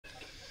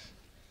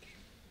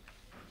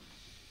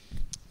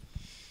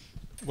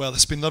Well,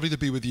 it's been lovely to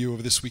be with you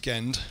over this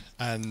weekend,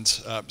 and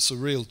it's a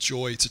real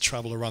joy to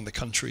travel around the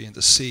country and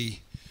to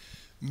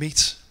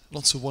meet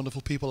lots of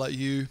wonderful people like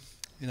you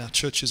in our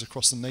churches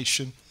across the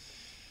nation.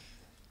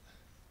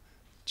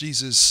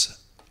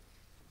 Jesus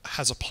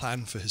has a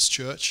plan for his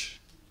church,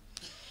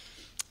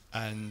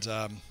 and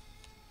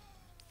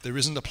there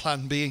isn't a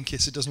plan B in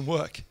case it doesn't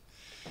work.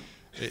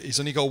 He's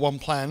only got one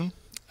plan,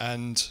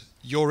 and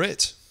you're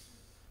it.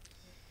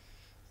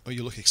 Oh,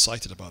 you look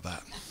excited about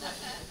that.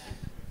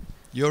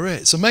 You're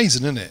it. It's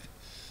amazing, isn't it?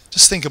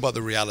 Just think about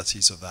the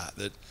realities of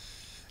that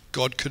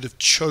God could have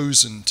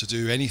chosen to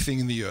do anything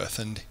in the earth,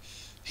 and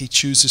he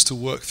chooses to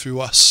work through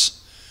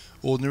us,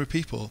 ordinary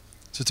people,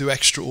 to do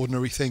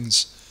extraordinary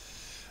things.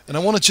 And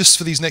I want to just,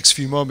 for these next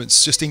few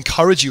moments, just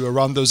encourage you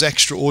around those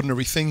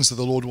extraordinary things that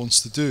the Lord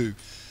wants to do.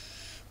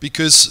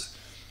 Because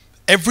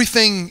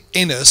everything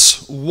in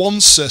us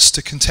wants us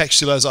to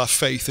contextualize our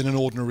faith in an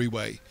ordinary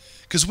way.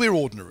 Because we're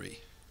ordinary.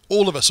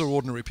 All of us are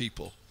ordinary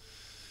people.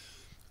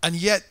 And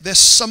yet there's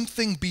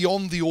something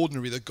beyond the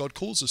ordinary that God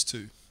calls us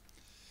to.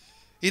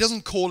 He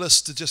doesn't call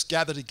us to just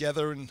gather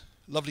together in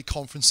lovely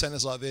conference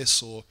centers like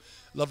this or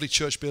lovely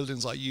church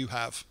buildings like you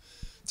have,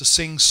 to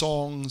sing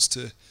songs,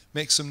 to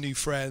make some new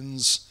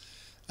friends,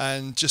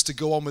 and just to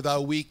go on with our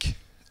week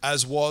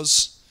as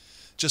was,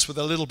 just with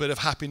a little bit of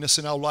happiness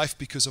in our life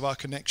because of our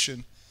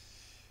connection.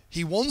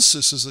 He wants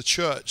us as a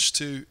church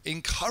to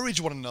encourage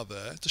one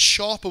another, to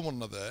sharpen one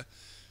another,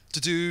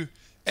 to do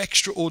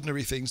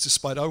extraordinary things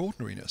despite our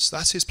ordinariness.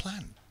 That's his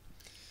plan.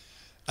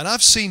 And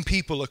I've seen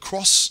people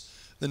across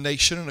the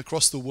nation and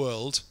across the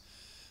world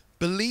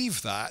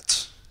believe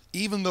that,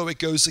 even though it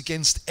goes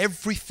against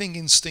everything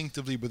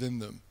instinctively within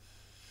them.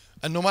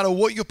 And no matter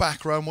what your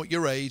background, what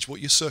your age,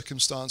 what your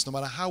circumstance, no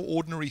matter how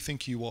ordinary you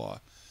think you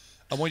are,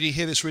 I want you to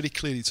hear this really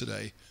clearly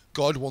today.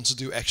 God wants to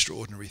do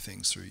extraordinary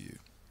things through you.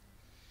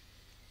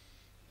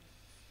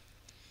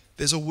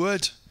 There's a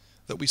word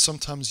that we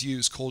sometimes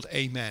use called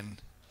amen.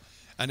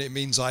 And it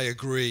means I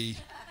agree.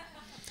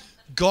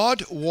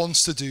 God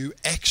wants to do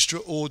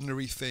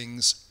extraordinary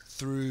things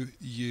through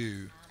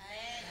you.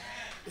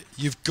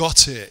 You've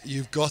got it.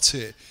 You've got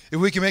it.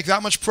 If we can make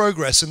that much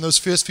progress in those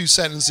first few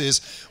sentences,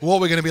 what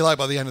we're going to be like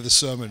by the end of the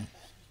sermon.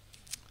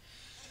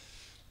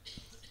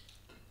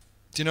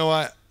 Do you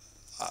know,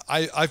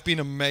 I've been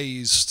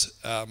amazed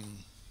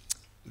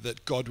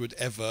that God would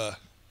ever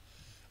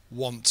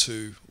want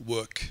to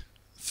work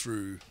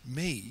through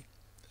me.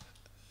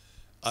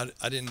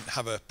 I didn't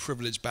have a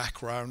privileged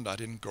background. I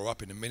didn't grow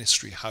up in a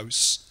ministry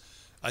house.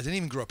 I didn't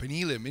even grow up in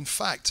Elim. In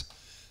fact,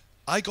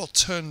 I got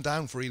turned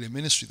down for Elim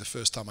ministry the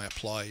first time I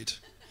applied.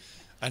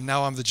 And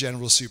now I'm the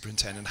general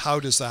superintendent.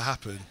 How does that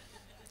happen?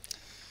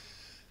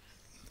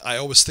 I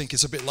always think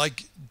it's a bit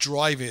like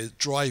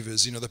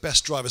drivers. You know, the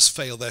best drivers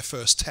fail their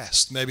first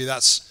test. Maybe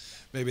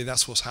that's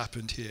what's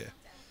happened here.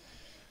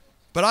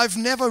 But I've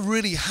never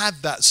really had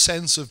that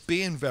sense of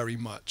being very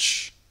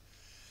much.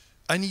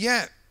 And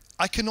yet,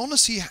 I can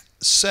honestly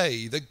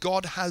say that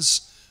God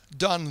has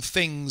done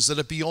things that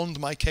are beyond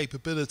my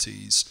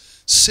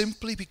capabilities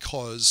simply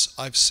because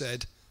I've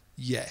said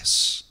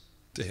yes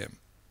to him.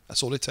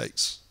 That's all it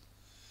takes.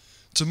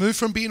 To move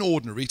from being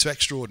ordinary to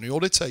extraordinary,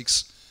 all it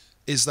takes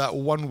is that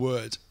one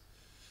word,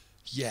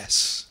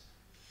 yes.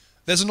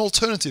 There's an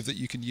alternative that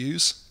you can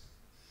use.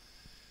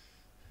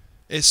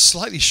 It's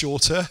slightly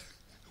shorter,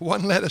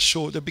 one letter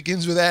shorter,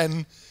 begins with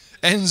N,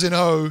 ends in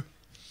O.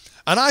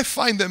 And I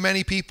find that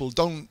many people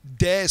don't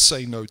dare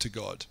say no to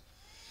God.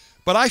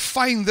 But I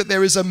find that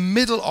there is a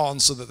middle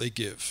answer that they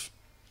give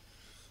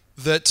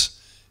that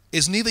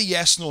is neither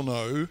yes nor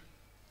no,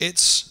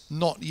 it's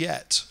not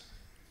yet.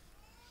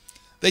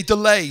 They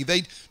delay,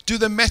 they do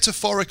the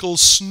metaphorical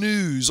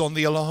snooze on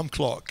the alarm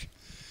clock.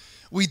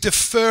 We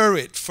defer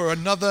it for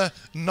another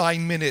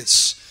 9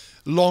 minutes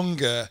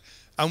longer.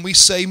 And we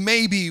say,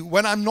 maybe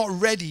when I'm not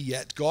ready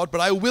yet, God,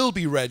 but I will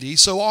be ready.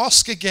 So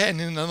ask again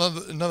in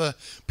another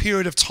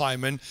period of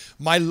time and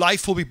my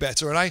life will be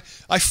better. And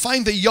I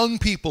find that young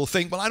people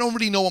think, well, I don't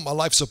really know what my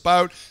life's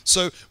about.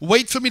 So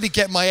wait for me to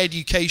get my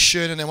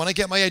education. And then when I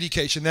get my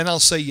education, then I'll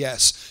say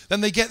yes.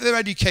 Then they get their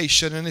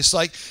education and it's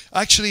like,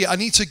 actually, I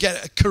need to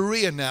get a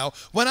career now.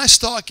 When I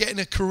start getting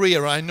a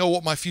career, I know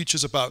what my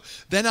future's about.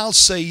 Then I'll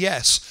say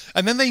yes.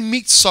 And then they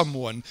meet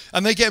someone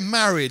and they get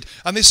married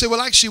and they say,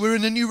 well, actually, we're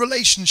in a new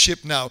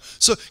relationship now.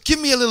 So give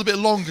me a little bit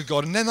longer,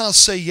 God, and then I'll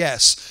say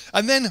yes.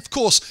 And then, of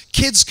course,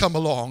 kids come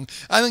along,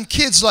 and then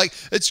kids like,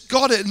 it's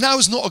God, now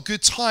is not a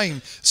good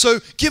time. So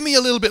give me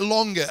a little bit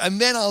longer,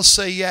 and then I'll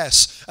say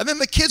yes. And then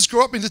the kids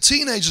grow up into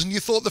teenagers, and you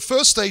thought the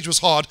first stage was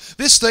hard.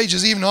 This stage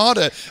is even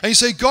harder. And you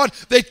say, God,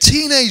 they're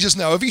teenagers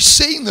now. Have you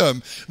seen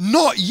them?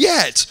 Not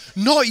yet.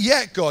 Not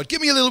yet, God.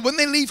 Give me a little, when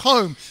they leave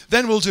home,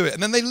 then we'll do it.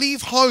 And then they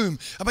leave home,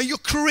 and your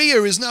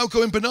career is now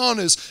going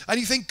bananas. And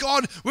you think,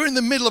 God, we're in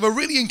the middle of a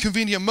really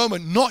inconvenient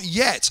moment. Not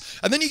yet.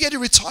 And then you get to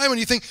retirement and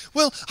you think,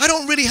 well, I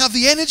don't really have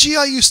the energy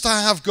I used to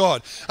have,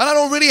 God. And I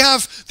don't really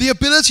have the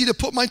ability to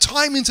put my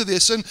time into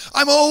this. And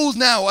I'm old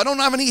now. I don't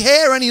have any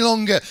hair any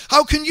longer.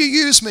 How can you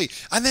use me?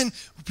 And then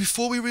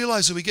before we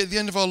realize it, we get to the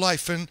end of our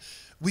life and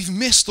we've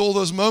missed all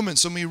those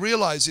moments and we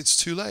realize it's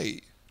too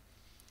late.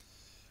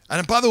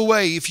 And by the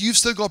way, if you've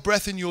still got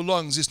breath in your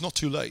lungs, it's not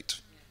too late.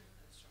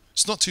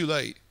 It's not too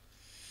late.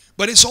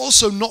 But it's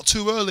also not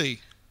too early.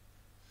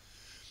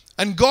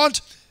 And God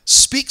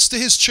speaks to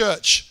his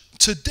church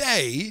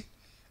today,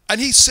 and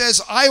he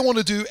says, I want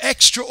to do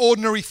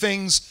extraordinary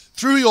things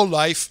through your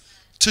life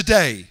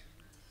today.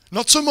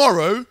 Not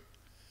tomorrow,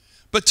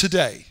 but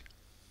today.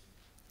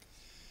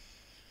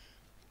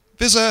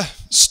 There's a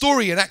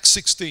story in Acts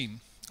 16. I'm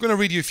going to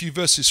read you a few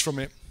verses from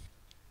it.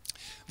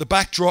 The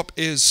backdrop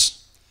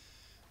is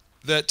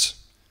that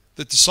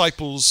the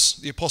disciples,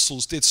 the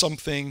apostles, did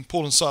something,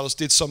 Paul and Silas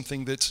did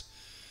something that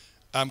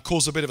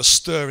caused a bit of a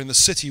stir in the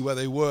city where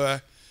they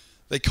were.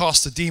 They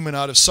cast a demon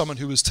out of someone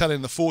who was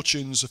telling the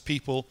fortunes of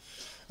people.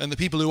 And the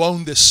people who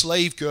owned this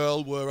slave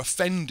girl were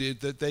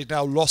offended that they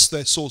now lost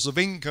their source of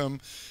income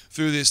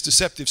through this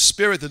deceptive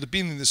spirit that had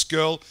been in this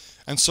girl.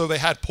 And so they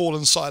had Paul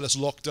and Silas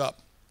locked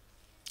up.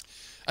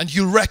 And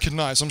you'll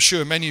recognize, I'm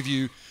sure many of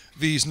you,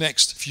 these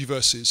next few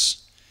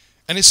verses.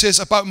 And it says,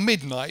 about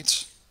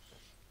midnight,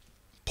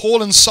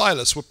 Paul and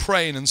Silas were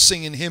praying and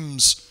singing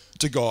hymns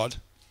to God.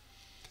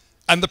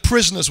 And the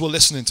prisoners were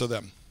listening to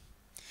them.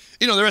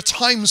 You know, there are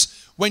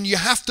times when you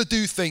have to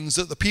do things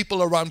that the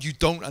people around you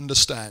don't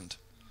understand.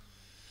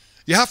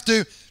 You have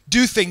to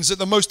do things at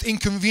the most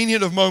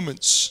inconvenient of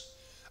moments.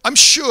 I'm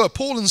sure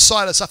Paul and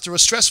Silas, after a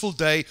stressful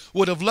day,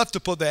 would have loved to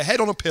put their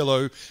head on a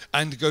pillow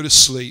and go to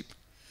sleep.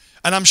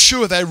 And I'm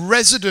sure their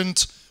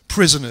resident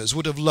prisoners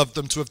would have loved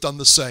them to have done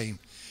the same.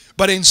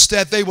 But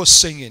instead, they were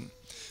singing.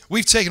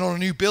 We've taken on a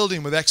new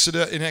building with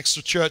Exeter in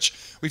Exeter Church.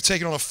 We've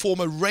taken on a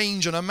former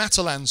range and a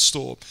Matalan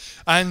store.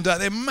 And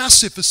they're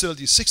massive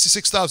facilities,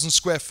 66,000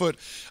 square foot.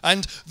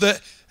 And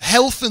the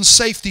health and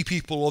safety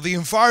people, or the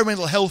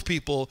environmental health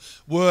people,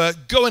 were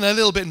going a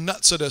little bit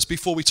nuts at us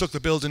before we took the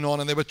building on.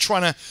 And they were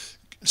trying to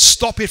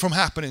stop it from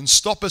happening,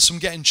 stop us from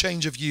getting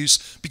change of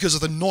use because of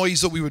the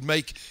noise that we would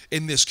make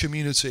in this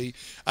community.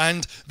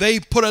 And they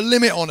put a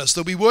limit on us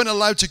that we weren't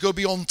allowed to go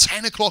beyond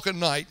 10 o'clock at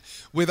night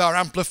with our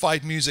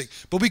amplified music.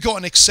 But we got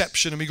an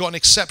exception, and we got an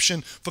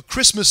exception for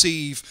Christmas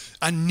Eve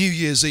and New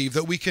Year's Eve,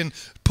 that we can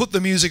put the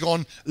music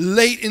on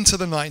late into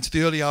the night,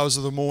 the early hours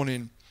of the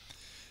morning.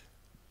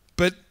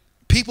 But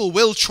people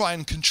will try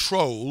and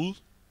control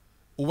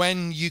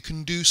when you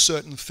can do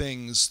certain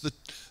things. The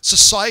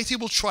society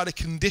will try to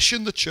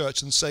condition the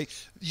church and say,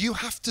 you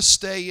have to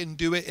stay and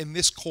do it in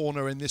this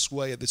corner, in this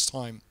way, at this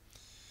time.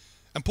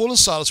 And Paul and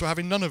Silas were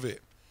having none of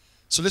it.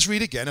 So let's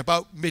read again.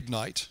 About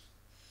midnight,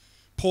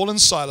 Paul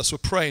and Silas were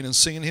praying and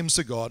singing hymns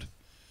to God,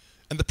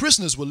 and the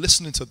prisoners were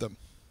listening to them.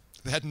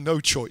 They had no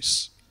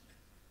choice.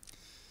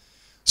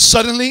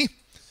 Suddenly,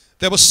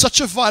 there was such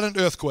a violent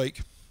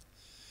earthquake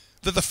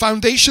that the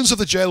foundations of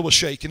the jail were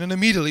shaken, and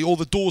immediately all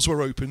the doors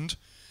were opened,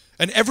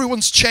 and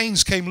everyone's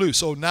chains came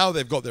loose. Oh, now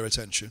they've got their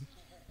attention.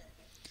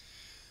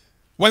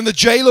 When the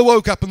jailer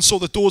woke up and saw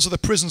the doors of the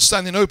prison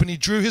standing open, he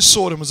drew his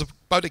sword and was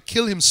about to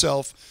kill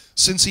himself,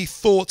 since he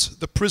thought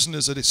the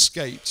prisoners had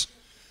escaped.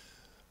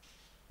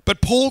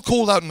 But Paul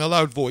called out in a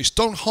loud voice,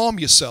 don't harm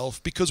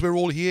yourself, because we're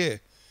all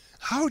here.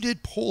 How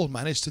did Paul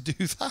manage to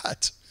do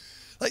that?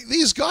 Like,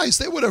 these guys,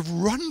 they would have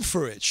run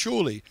for it,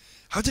 surely.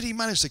 How did he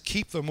manage to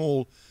keep them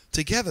all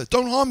together?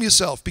 Don't harm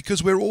yourself,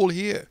 because we're all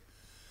here.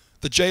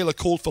 The jailer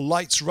called for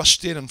lights,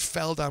 rushed in, and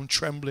fell down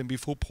trembling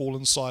before Paul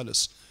and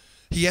Silas.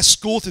 He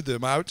escorted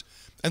them out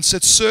and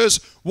said, sirs,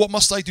 what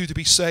must I do to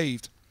be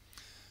saved?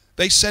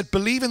 They said,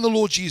 believe in the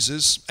Lord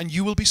Jesus, and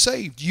you will be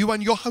saved, you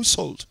and your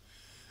household.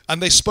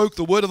 And they spoke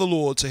the word of the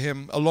Lord to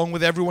him, along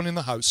with everyone in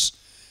the house.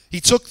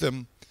 He took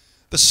them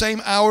the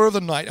same hour of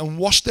the night and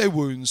washed their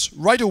wounds.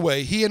 Right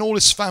away, he and all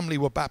his family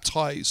were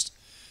baptized.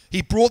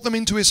 He brought them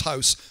into his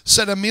house,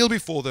 set a meal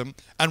before them,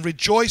 and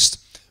rejoiced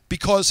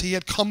because he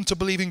had come to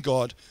believe in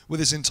God with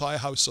his entire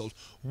household.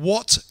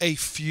 What a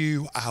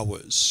few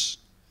hours.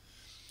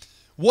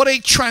 What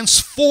a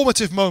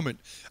transformative moment.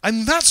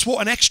 And that's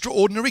what an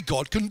extraordinary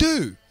God can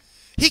do.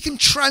 He can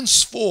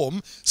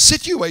transform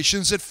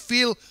situations that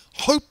feel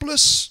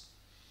hopeless.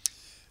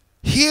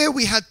 Here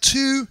we had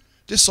two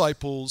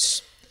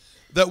disciples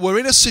that were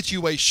in a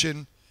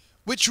situation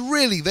which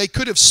really they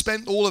could have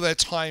spent all of their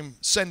time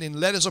sending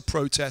letters of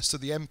protest to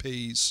the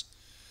MPs,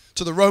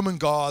 to the Roman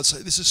guards.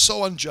 This is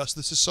so unjust.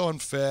 This is so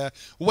unfair.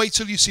 Wait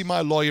till you see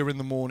my lawyer in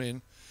the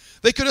morning.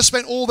 They could have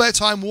spent all their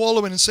time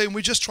wallowing and saying,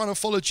 we're just trying to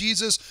follow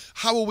Jesus.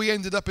 How are we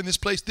ended up in this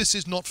place? This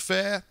is not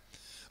fair.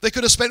 They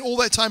could have spent all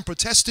their time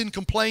protesting,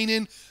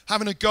 complaining,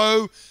 having a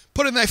go,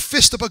 putting their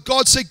fist up at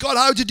God, saying, God,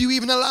 how did you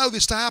even allow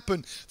this to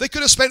happen? They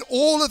could have spent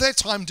all of their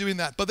time doing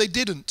that, but they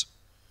didn't.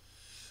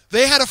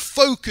 They had a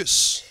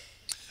focus.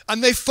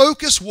 And their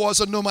focus was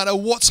that no matter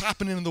what's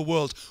happening in the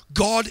world,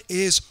 God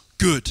is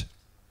good.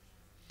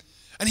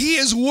 And he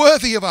is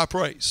worthy of our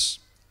praise.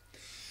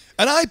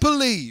 And I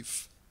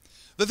believe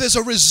that there's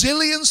a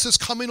resilience that's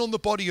coming on the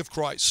body of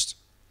Christ.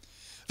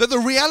 That the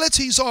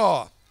realities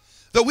are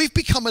that we've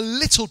become a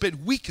little bit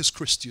weak as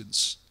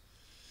Christians.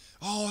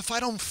 Oh, if I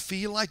don't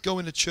feel like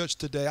going to church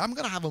today, I'm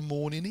going to have a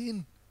morning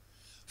in.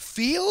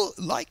 Feel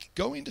like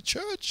going to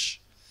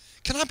church?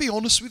 Can I be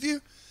honest with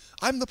you?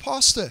 I'm the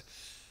pastor.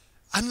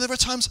 And there are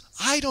times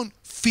I don't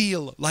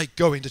feel like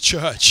going to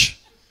church.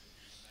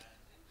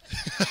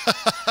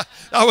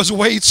 I was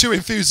way too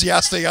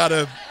enthusiastic,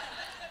 Adam.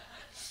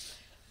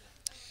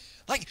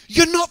 Like,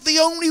 you're not the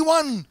only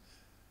one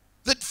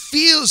that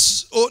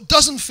feels or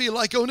doesn't feel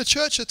like going to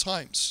church at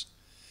times.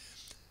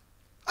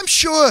 I'm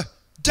sure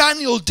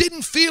Daniel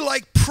didn't feel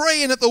like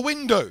praying at the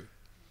window.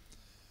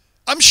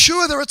 I'm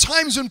sure there are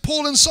times when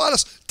Paul and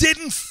Silas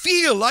didn't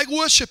feel like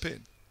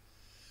worshiping.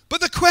 But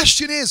the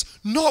question is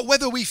not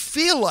whether we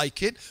feel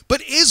like it,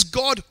 but is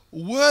God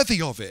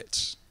worthy of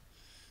it?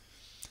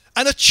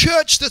 And a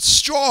church that's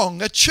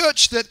strong, a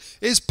church that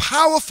is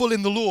powerful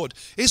in the Lord,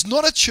 is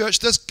not a church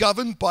that's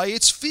governed by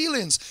its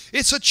feelings.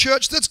 It's a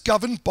church that's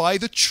governed by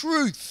the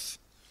truth.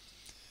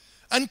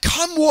 And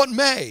come what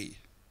may,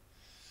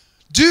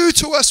 do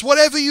to us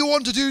whatever you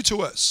want to do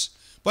to us,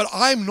 but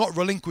I'm not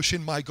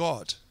relinquishing my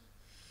God.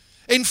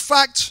 In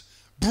fact,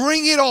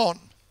 bring it on.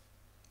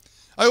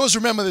 I always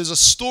remember there's a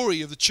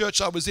story of the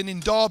church I was in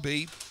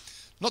Derby,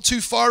 not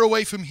too far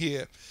away from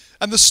here.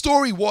 And the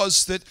story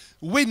was that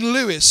Wynne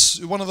Lewis,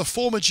 one of the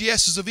former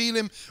GSs of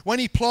Elim, when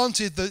he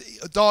planted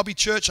the Derby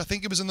church, I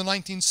think it was in the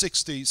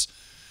 1960s,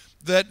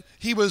 that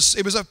it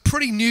was a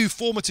pretty new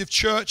formative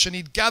church, and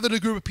he'd gathered a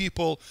group of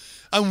people.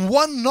 And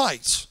one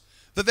night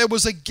that there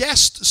was a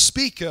guest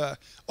speaker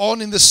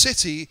on in the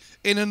city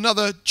in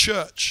another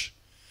church.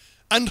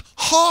 And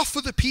half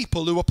of the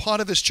people who were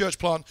part of this church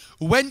plant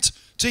went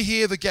to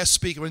hear the guest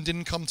speaker and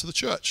didn't come to the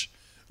church.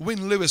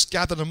 Wynne Lewis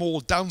gathered them all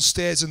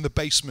downstairs in the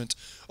basement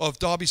of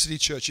Derby City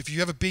Church. If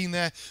you've ever been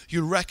there,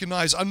 you'll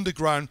recognize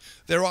underground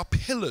there are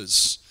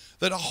pillars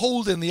that are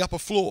holding the upper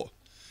floor.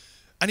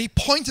 And he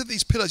pointed at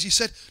these pillars. He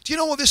said, do you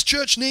know what this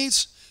church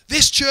needs?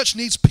 This church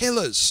needs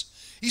pillars.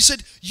 He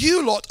said,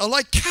 you lot are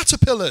like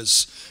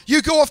caterpillars.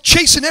 You go off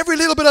chasing every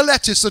little bit of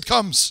lettuce that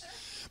comes.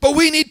 But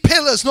we need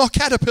pillars, not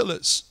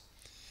caterpillars.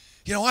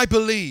 You know, I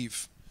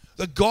believe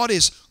that God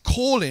is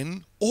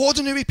calling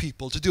ordinary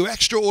people to do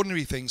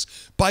extraordinary things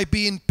by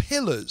being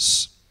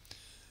pillars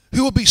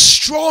who will be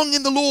strong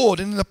in the Lord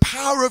and in the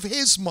power of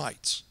his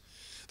might,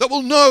 that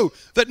will know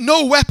that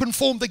no weapon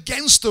formed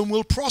against them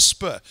will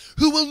prosper,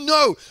 who will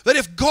know that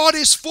if God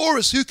is for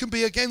us, who can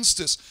be against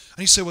us?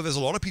 And you say, well, there's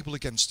a lot of people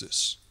against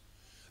us.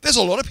 There's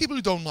a lot of people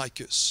who don't like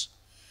us.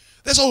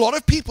 There's a lot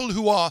of people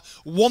who are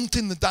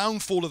wanting the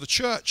downfall of the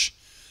church.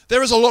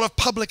 There is a lot of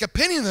public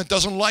opinion that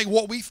doesn't like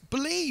what we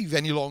believe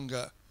any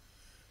longer.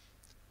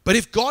 But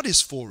if God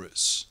is for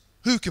us,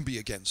 who can be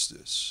against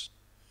us?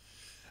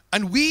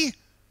 And we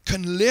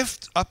can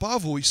lift up our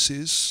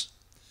voices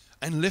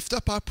and lift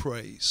up our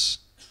praise.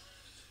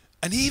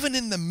 And even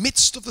in the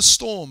midst of the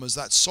storm, as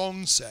that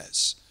song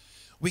says,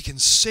 we can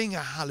sing a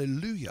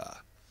hallelujah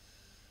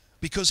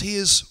because he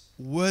is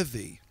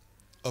worthy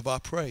of our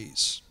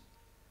praise.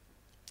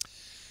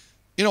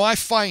 You know, I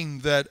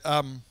find that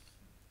our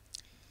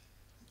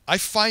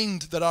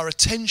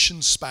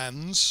attention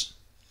spans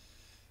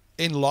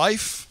in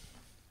life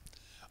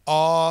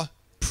are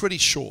pretty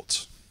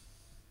short.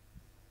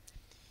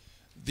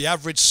 The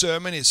average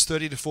sermon is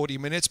 30 to 40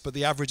 minutes, but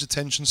the average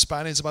attention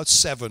span is about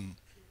 7.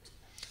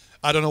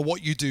 I don't know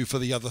what you do for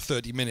the other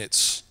 30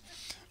 minutes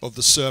of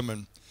the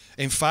sermon.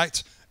 In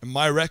fact, in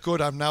my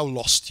record, I've now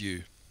lost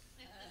you.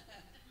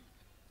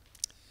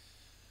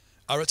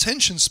 Our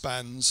attention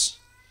spans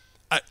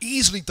are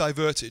easily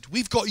diverted.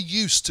 We've got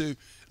used to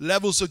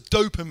levels of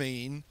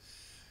dopamine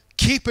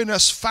keeping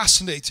us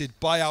fascinated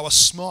by our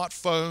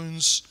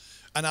smartphones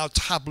and our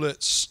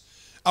tablets.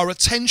 Our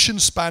attention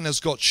span has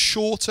got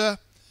shorter,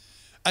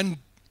 and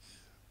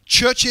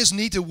churches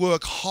need to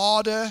work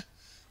harder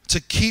to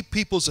keep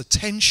people's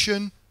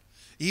attention.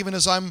 Even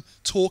as I'm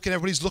talking,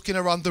 everybody's looking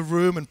around the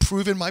room and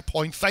proving my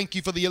point. Thank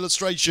you for the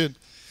illustration.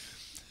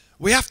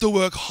 We have to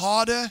work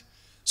harder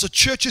so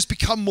churches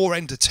become more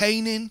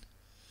entertaining.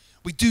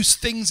 We do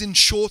things in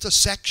shorter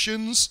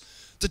sections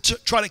to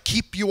try to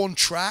keep you on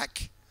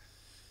track.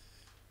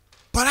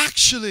 But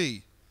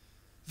actually,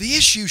 the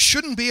issue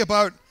shouldn't be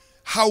about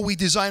how we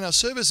design our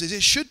services.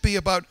 It should be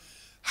about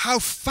how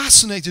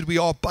fascinated we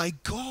are by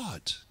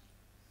God.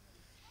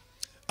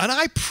 And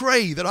I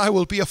pray that I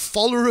will be a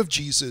follower of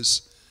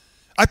Jesus.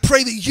 I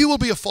pray that you will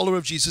be a follower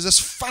of Jesus as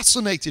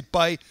fascinated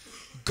by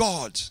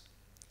God.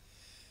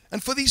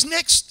 And for these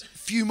next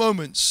few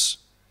moments,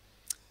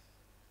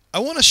 I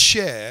want to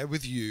share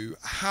with you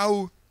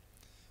how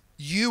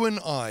you and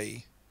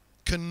I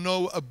can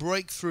know a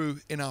breakthrough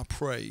in our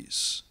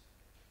praise.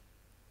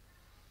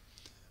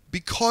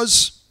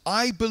 Because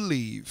I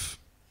believe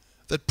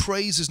that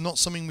praise is not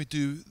something we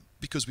do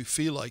because we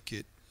feel like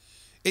it.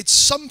 It's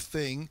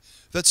something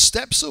that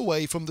steps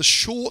away from the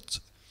short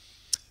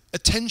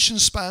attention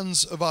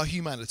spans of our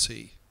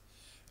humanity,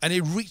 and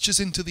it reaches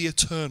into the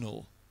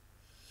eternal.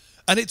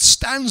 And it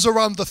stands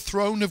around the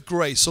throne of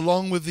grace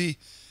along with the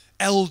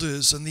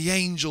elders and the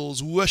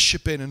angels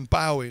worshiping and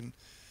bowing.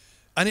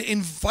 And it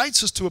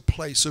invites us to a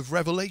place of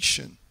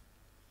revelation.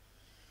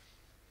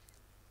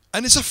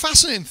 And it's a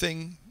fascinating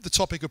thing, the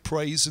topic of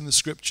praise in the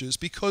scriptures,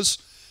 because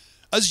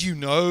as you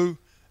know,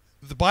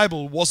 the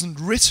Bible wasn't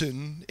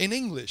written in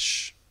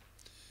English.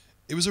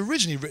 It was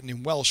originally written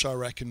in Welsh, I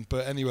reckon,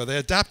 but anyway, they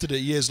adapted it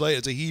years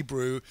later to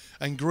Hebrew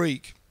and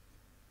Greek.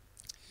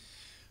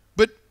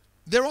 But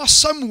there are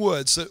some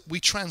words that we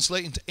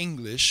translate into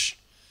English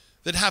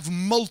that have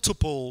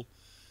multiple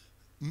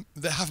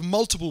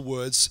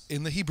words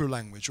in the Hebrew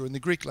language or in the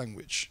Greek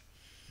language.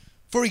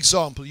 For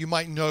example, you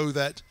might know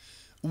that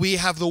we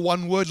have the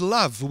one word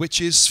love, which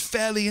is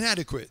fairly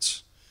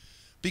inadequate,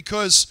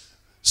 because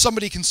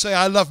somebody can say,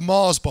 I love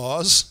Mars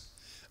bars,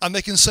 and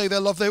they can say they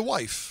love their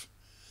wife.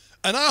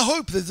 And I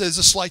hope that there's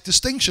a slight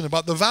distinction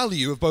about the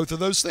value of both of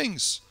those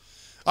things.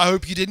 I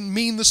hope you didn't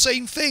mean the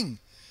same thing.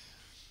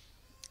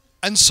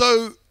 And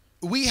so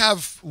we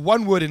have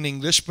one word in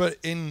English, but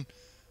in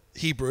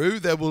Hebrew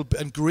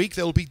and Greek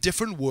there will be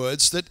different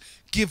words that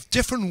give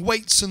different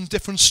weights and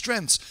different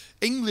strengths.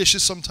 English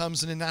is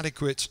sometimes an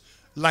inadequate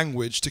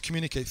language to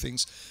communicate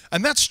things.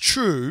 And that's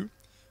true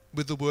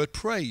with the word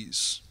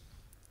praise.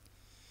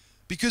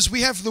 Because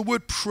we have the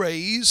word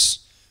praise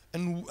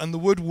and the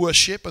word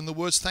worship and the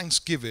words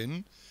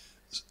thanksgiving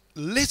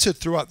littered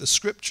throughout the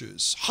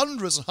scriptures,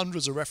 hundreds and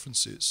hundreds of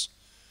references.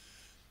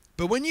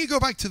 But when you go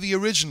back to the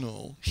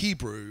original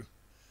Hebrew,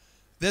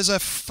 there's a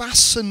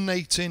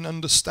fascinating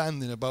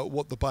understanding about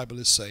what the Bible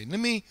is saying.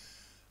 Let me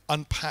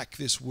unpack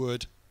this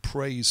word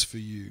praise for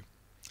you.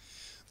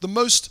 The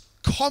most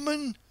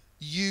common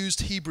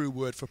used Hebrew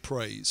word for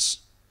praise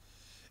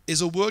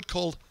is a word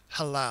called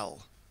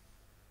halal.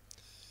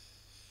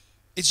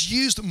 It's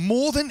used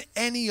more than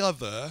any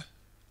other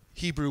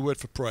Hebrew word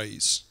for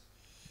praise.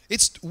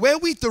 It's where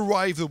we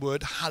derive the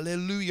word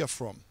hallelujah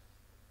from.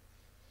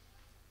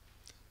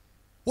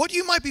 What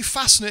you might be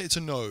fascinated to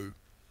know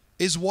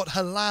is what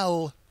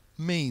halal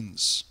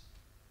means.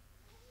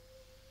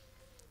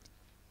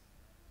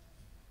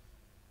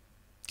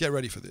 Get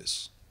ready for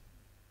this.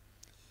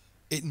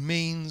 It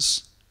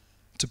means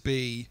to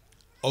be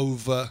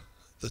over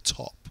the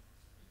top.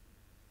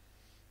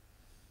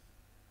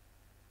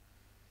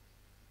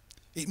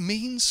 It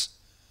means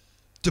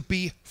to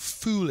be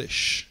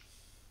foolish.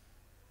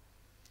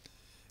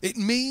 It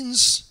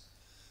means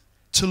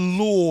to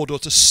laud or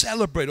to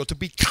celebrate or to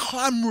be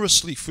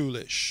clamorously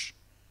foolish.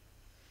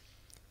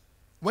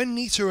 When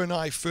Nita and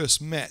I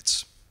first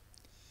met,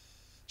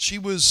 she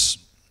was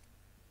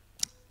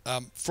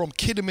from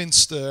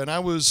Kidderminster and I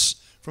was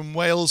from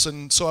Wales,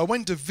 and so I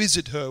went to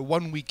visit her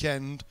one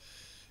weekend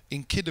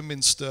in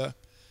Kidderminster.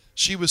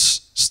 She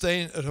was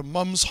staying at her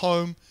mum's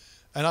home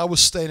and I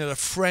was staying at a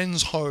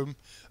friend's home.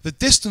 The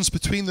distance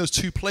between those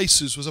two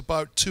places was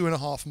about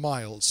 2.5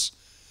 miles.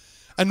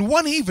 And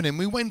one evening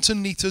we went to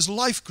Nita's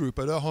life group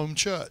at her home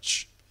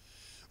church,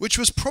 which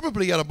was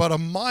probably at about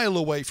 1 mile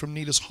away from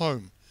Nita's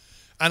home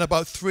and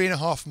about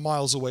 3.5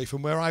 miles away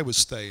from where I was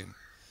staying.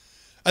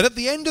 And at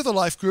the end of the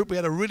life group, we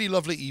had a really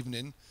lovely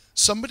evening.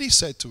 Somebody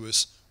said to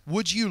us,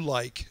 would you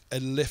like a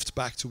lift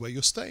back to where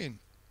you're staying?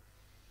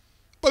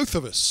 Both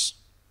of us.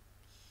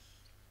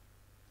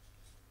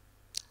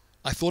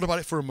 I thought about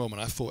it for a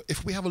moment. I thought,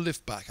 if we have a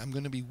lift back, I'm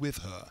going to be with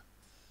her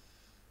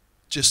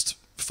just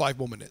 5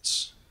 more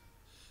minutes.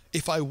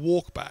 If I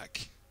walk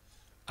back,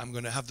 I'm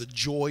going to have the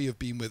joy of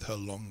being with her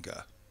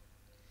longer.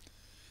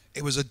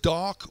 It was a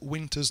dark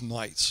winter's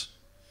night.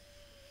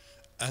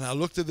 And I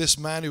looked at this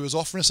man who was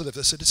offering us a lift.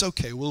 I said, it's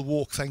okay, we'll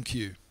walk, thank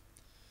you.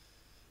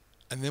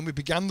 And then we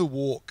began the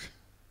walk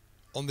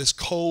on this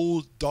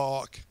cold,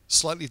 dark,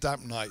 slightly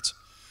damp night.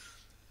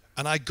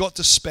 And I got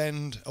to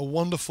spend a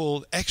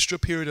wonderful extra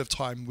period of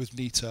time with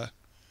Nita.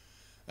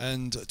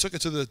 And I took her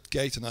to the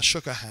gate and I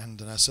shook her hand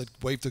and I said,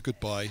 waved her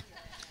goodbye.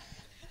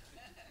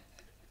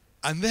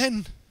 And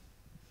then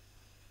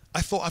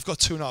I thought, I've got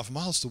 2.5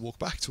 miles to walk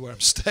back to where I'm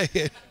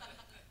staying.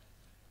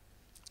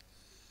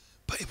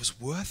 But it was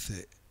worth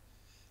it.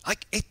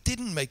 Like, it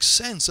didn't make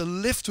sense. A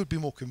lift would be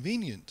more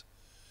convenient.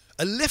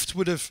 A lift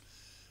would have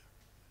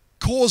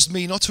caused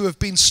me not to have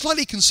been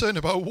slightly concerned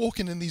about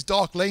walking in these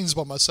dark lanes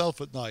by myself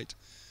at night.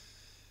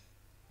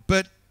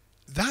 But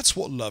that's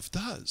what love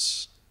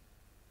does.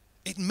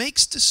 It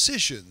makes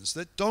decisions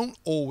that don't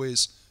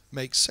always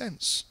make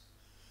sense.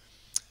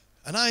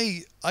 And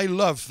I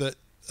love that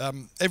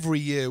every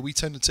year we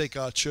tend to take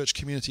our church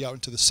community out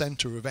into the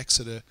center of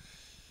Exeter.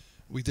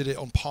 We did it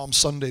on Palm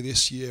Sunday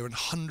this year, and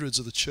hundreds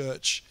of the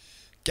church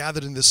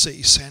gathered in the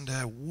city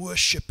centre,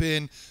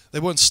 worshiping. They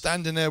weren't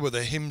standing there with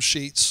their hymn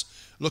sheets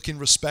looking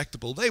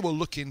respectable. They were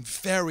looking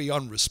very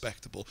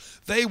unrespectable.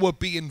 They were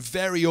being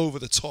very over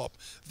the top.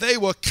 They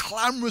were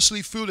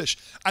clamorously foolish.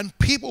 And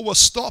people were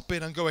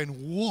stopping and going,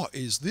 what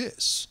is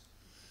this?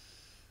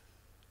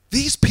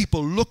 These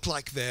people look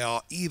like they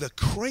are either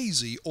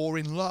crazy or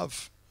in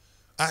love.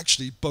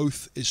 Actually,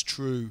 both is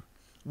true.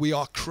 We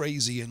are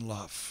crazy in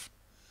love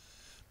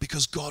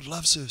because God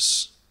loves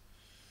us.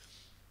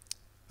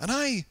 And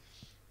I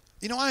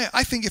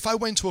think if I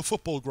went to a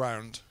football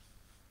ground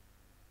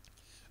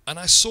and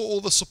I saw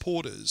all the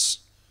supporters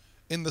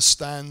in the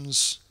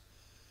stands,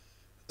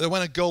 that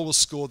when a goal was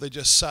scored, they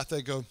just sat there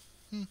and go,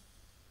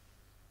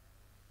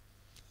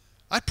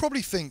 I'd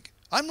probably think,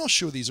 I'm not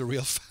sure these are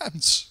real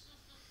fans.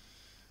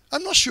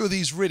 I'm not sure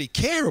these really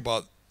care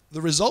about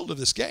the result of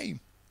this game.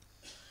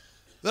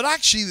 That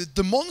actually the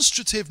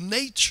demonstrative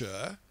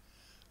nature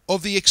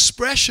of the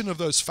expression of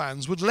those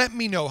fans would let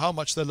me know how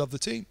much they love the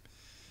team.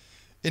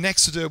 In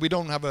Exeter, we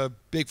don't have a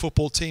big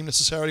football team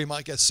necessarily. We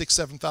might get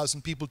 6,000,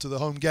 7,000 people to the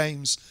home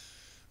games.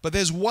 But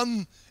there's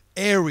one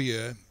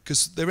area,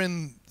 because they're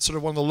in sort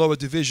of one of the lower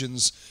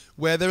divisions,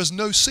 where there's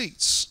no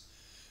seats.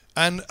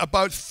 And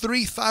about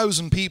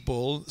 3,000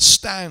 people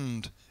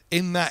stand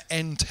in that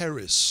end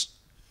terrace.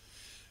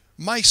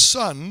 My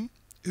son,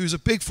 who's a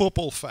big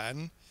football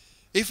fan,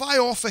 if I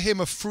offer him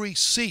a free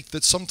seat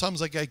that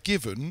sometimes I get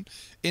given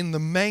in the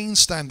main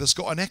stand that's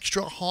got an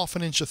extra ½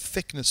 an inch of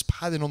thickness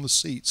padding on the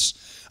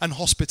seats and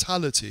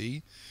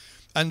hospitality,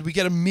 and we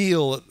get a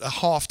meal at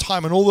half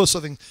time and all those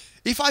sort of things,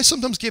 if I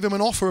sometimes give him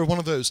an offer of one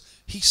of those,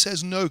 he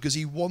says no because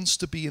he wants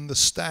to be in the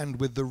stand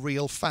with the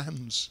real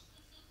fans.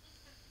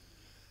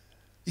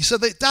 He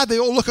said, Dad, they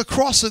all look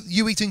across at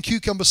you eating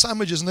cucumber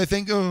sandwiches and they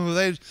think, oh,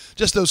 they're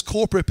just those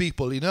corporate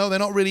people, you know. They're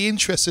not really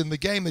interested in the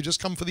game. They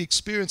just come for the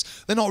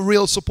experience. They're not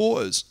real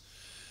supporters.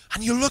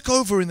 And you look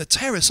over in the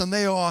terrace and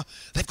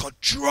they've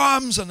got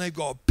drums and they've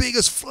got big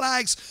as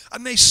flags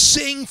and they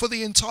sing for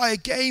the entire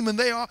game and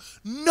they are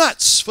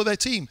nuts for their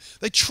team.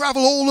 They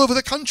travel all over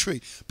the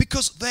country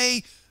because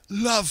they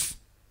love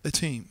their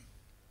team.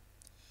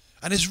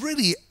 And it's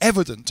really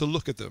evident to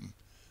look at them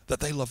that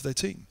they love their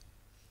team.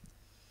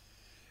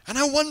 And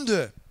I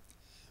wonder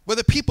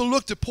whether people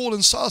looked at Paul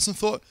and Silas and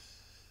thought,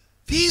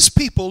 these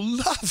people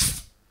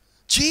love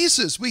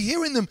Jesus. We're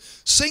hearing them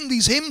sing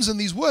these hymns and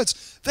these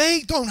words.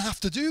 They don't have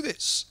to do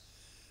this.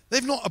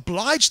 They're not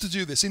obliged to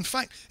do this. In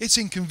fact, it's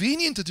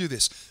inconvenient to do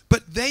this.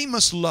 But they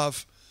must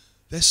love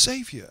their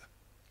Savior.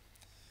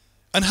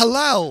 And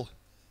halal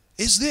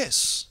is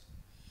this.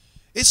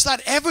 It's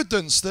that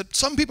evidence that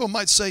some people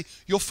might say,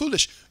 you're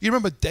foolish. You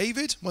remember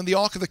David when the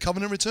Ark of the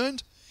Covenant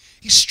returned?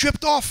 He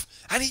stripped off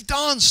and he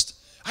danced.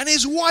 And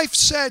his wife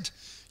said,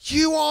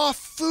 you are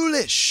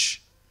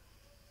foolish.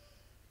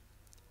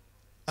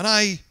 And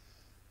I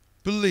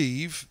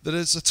believe that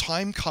there's a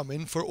time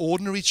coming for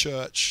ordinary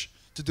church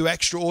to do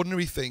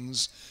extraordinary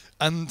things,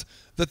 and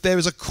that there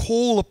is a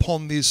call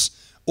upon these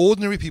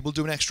ordinary people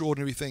doing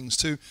extraordinary things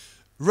to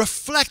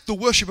reflect the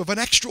worship of an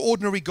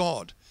extraordinary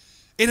God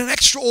in an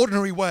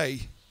extraordinary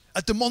way,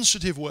 a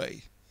demonstrative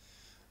way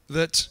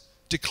that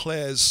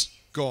declares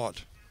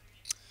God.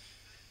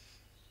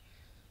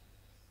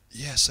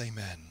 Yes,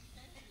 amen.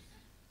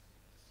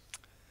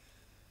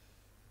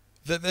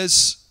 That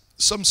there's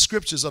some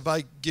scriptures, if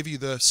I give you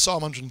the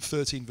Psalm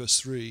 113 verse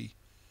 3,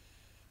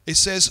 it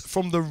says,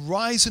 from the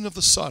rising of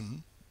the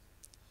sun,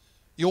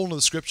 you all know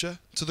the scripture,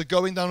 to the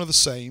going down of the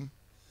same,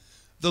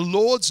 the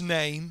Lord's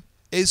name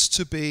is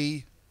to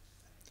be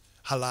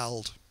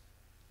halaled.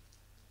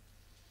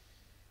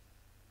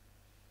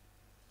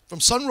 From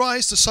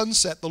sunrise to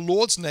sunset, the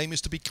Lord's name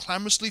is to be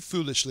clamorously,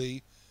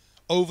 foolishly,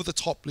 over the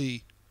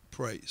toply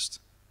praised.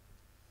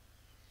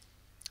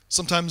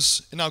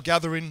 Sometimes in our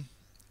gathering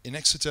in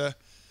Exeter,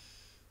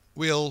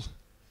 we'll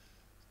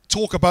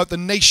talk about the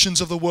nations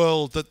of the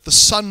world, that the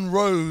sun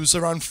rose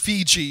around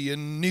Fiji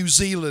and New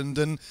Zealand,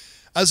 and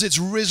as it's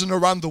risen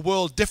around the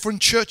world,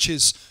 different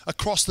churches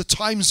across the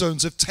time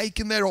zones have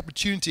taken their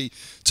opportunity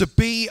to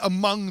be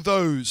among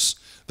those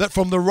that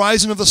from the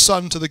rising of the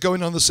sun to the going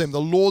down of the same, the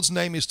Lord's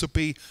name is to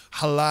be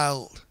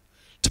halal,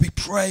 to be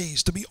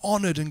praised, to be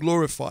honored and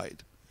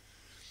glorified.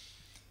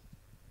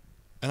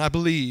 And I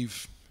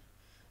believe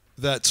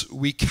that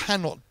we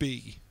cannot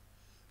be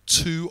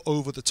too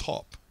over the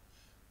top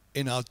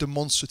in our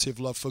demonstrative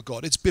love for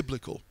God. It's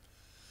biblical.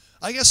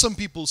 I guess some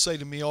people say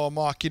to me, oh,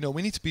 Mark,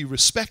 we need to be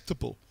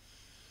respectable.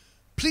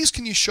 Please,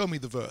 can you show me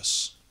the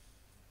verse?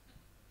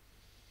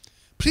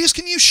 Please,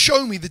 can you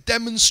show me the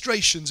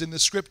demonstrations in the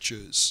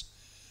scriptures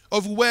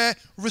of where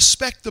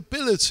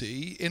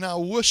respectability in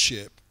our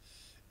worship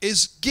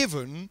is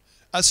given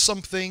as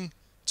something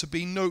to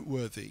be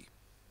noteworthy?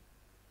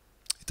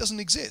 It doesn't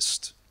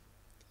exist.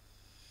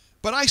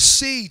 But I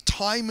see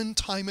time and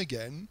time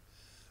again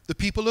the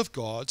people of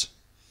God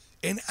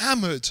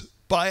enamored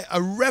by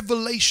a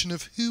revelation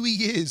of who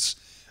He is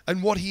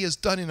and what He has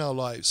done in our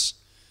lives,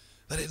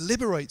 that it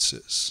liberates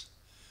us.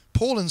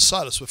 Paul and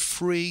Silas were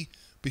free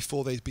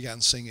before they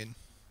began singing.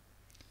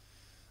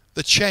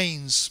 The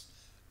chains,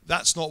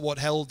 that's not what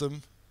held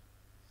them.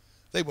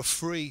 They were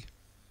free.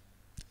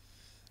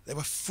 They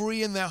were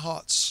free in their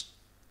hearts.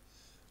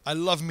 I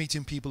love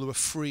meeting people who are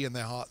free in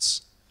their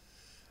hearts.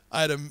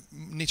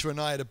 Nita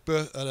and I had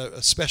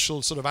a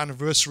special sort of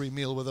anniversary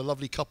meal with a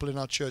lovely couple in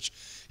our church.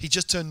 He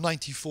just turned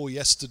 94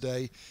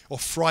 yesterday, or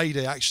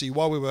Friday actually.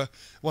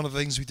 One of the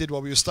things we did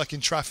while we were stuck in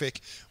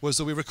traffic was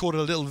that we recorded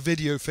a little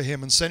video for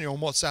him and sent it on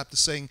WhatsApp to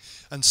sing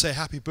and say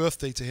happy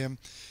birthday to him.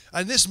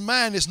 And this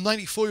man, this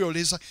 94-year-old,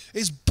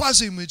 is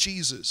buzzing with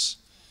Jesus.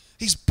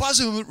 He's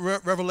buzzing with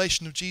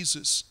revelation of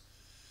Jesus.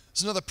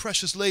 There's another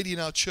precious lady in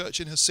our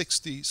church in her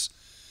 60s.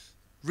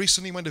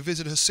 Recently went to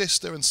visit her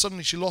sister, and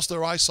suddenly she lost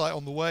her eyesight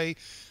on the way,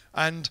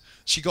 and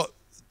she got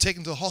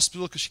taken to the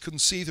hospital because she couldn't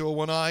see through her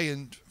one eye,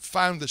 and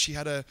found that she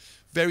had a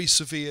very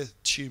severe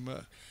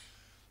tumor.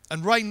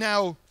 And right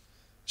now,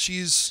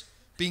 she's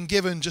been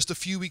given just a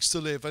few weeks to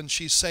live, and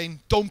she's saying,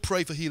 don't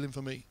pray for healing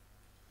for me.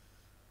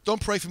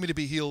 Don't pray for me to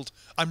be healed.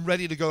 I'm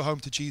ready to go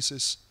home to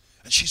Jesus.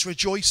 And she's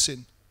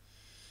rejoicing.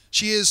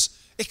 She is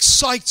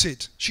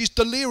excited. She's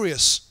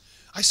delirious.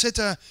 I said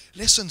to her,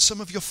 listen, some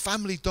of your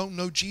family don't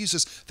know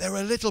Jesus. They're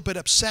a little bit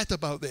upset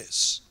about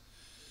this.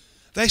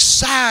 They're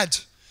sad.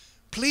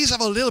 Please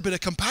have a little bit of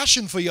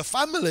compassion for your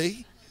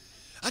family.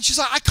 And she's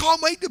like, I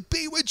can't wait to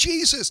be with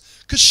Jesus.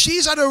 Because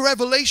she's had a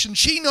revelation.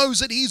 She knows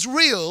that he's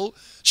real.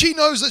 She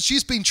knows that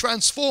she's been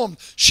transformed.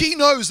 She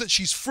knows that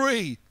she's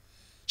free.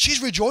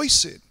 She's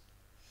rejoicing.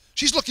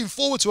 She's looking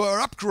forward to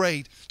her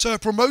upgrade, to her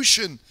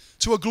promotion,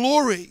 to her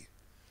glory.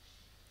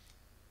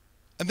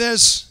 And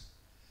there's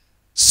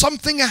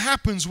something that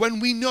happens when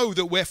we know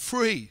that we're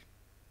free.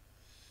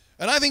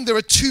 And I think there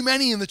are too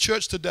many in the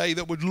church today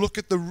that would look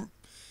at the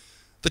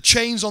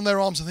chains on their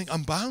arms and think,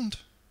 I'm bound.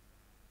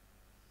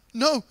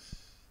 No.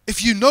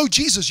 If you know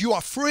Jesus, you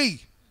are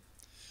free.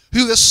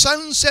 Who the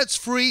Son sets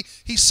free,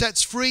 he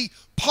sets free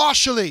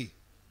partially.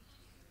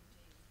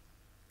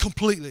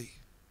 Completely.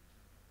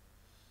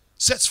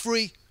 Sets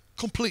free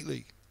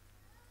completely.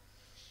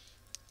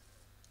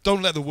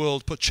 Don't let the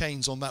world put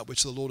chains on that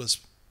which the Lord has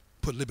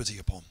put liberty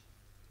upon.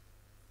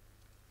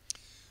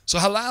 So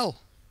halal.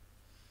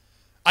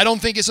 I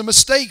don't think it's a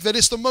mistake that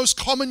it's the most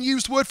common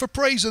used word for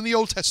praise in the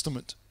Old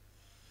Testament.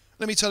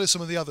 Let me tell you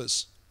some of the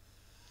others.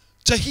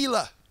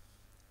 Tehillah.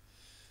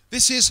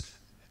 This is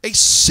a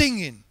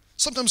singing,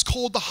 sometimes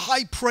called the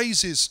high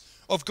praises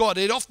of God.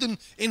 It often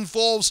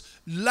involves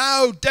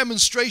loud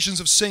demonstrations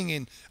of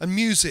singing and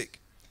music.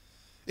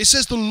 It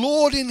says the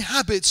Lord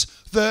inhabits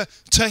the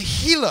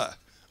Tehillah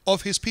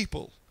of his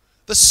people,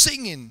 the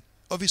singing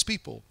of his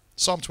people.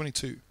 Psalm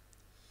 22.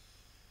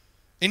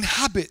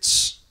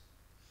 Inhabits,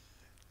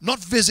 not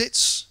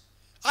visits.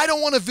 I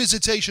don't want a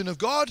visitation of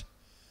God.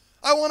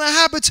 I want a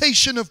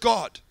habitation of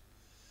God.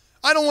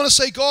 I don't want to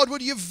say, God,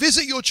 would you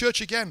visit your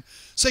church again?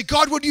 Say,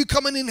 God, would you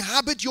come and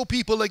inhabit your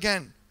people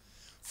again?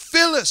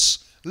 Fill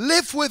us,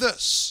 live with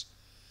us,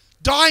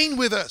 dine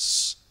with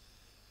us,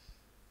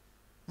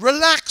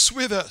 relax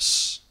with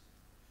us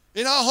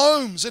in our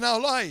homes, in our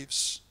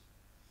lives.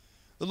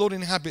 The Lord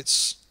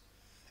inhabits.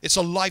 It's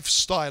a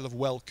lifestyle of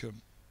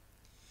welcome.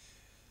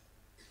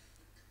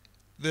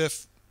 The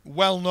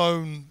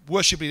well-known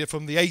worship leader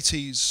from the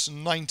 80s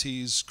and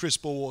 90s, Chris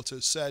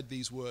Ballwater, said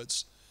these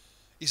words.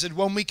 He said,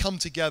 when we come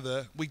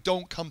together, we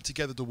don't come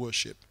together to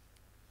worship.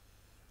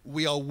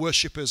 We are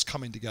worshipers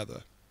coming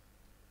together.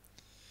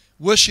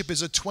 Worship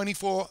is a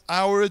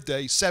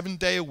 24-hour-a-day,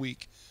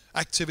 7-day-a-week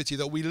activity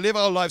that we live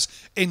our lives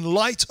in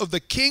light of the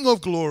King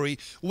of Glory.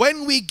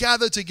 When we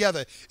gather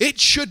together,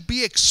 it should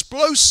be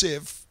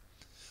explosive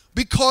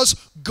because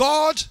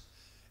God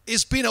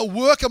has been at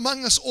work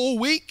among us all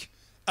week,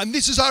 and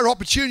this is our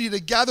opportunity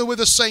to gather with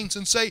the saints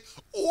and say,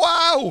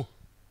 wow,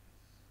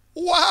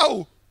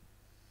 wow.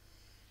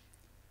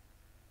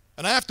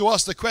 And I have to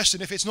ask the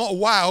question, if it's not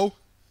wow,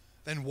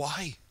 then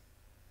why?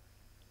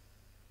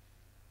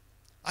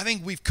 I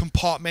think we've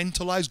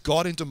compartmentalized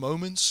God into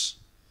moments.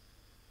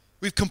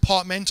 We've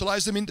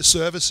compartmentalized him into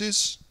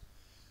services.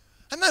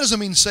 And that doesn't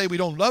mean to say we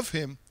don't love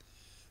him,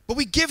 but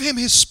we give him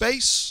his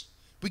space.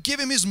 We give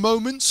him his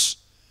moments.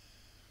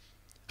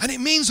 And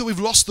it means that we've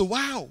lost the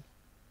wow.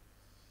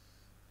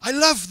 I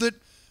love that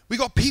we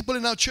got people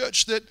in our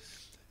church that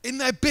in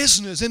their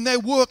business, in their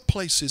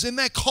workplaces, in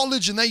their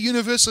college and their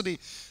university,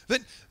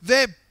 that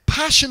their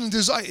passion and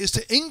desire is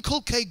to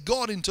inculcate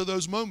God into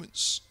those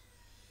moments.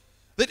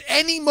 That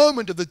any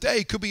moment of the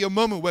day could be a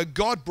moment where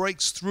God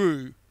breaks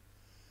through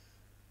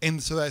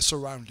into their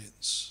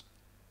surroundings.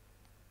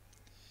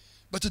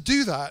 But to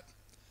do that,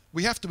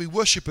 we have to be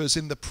worshipers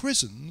in the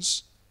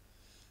prisons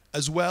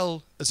as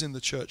well as in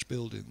the church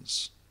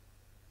buildings.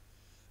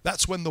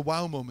 That's when the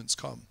wow moments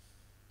come.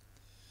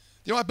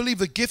 You know, I believe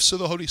the gifts of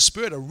the Holy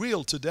Spirit are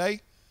real today.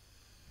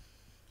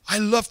 I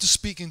love to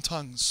speak in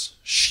tongues.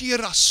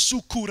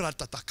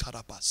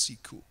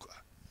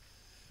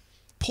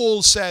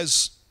 Paul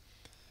says,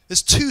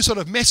 there's two sort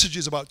of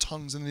messages about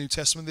tongues in the New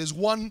Testament. There's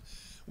one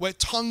where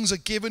tongues are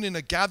given in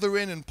a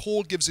gathering, and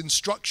Paul gives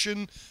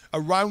instruction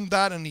around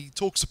that, and he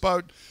talks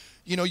about,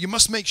 you know, you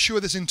must make sure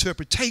there's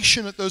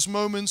interpretation at those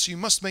moments. You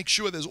must make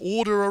sure there's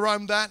order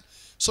around that.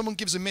 Someone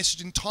gives a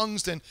message in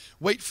tongues, then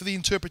wait for the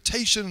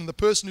interpretation, and the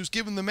person who's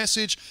given the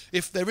message,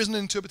 if there isn't an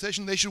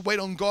interpretation, they should wait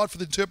on God for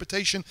the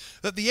interpretation.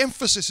 That the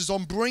emphasis is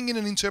on bringing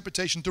an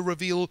interpretation to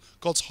reveal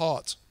God's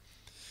heart.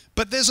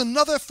 But there's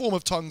another form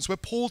of tongues where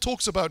Paul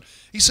talks about,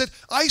 he said,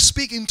 I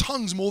speak in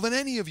tongues more than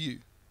any of you.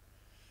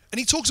 And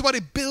he talks about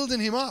it building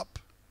him up.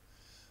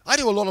 I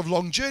do a lot of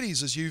long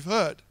journeys, as you've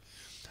heard.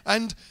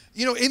 And,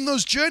 you know, in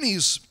those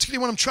journeys,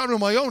 particularly when I'm traveling on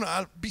my own,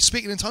 I'll be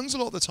speaking in tongues a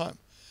lot of the time.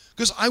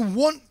 Because I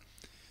want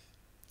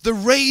the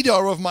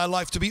radar of my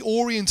life to be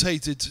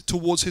orientated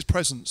towards his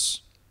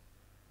presence.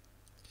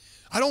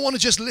 I don't want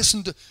to just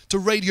listen to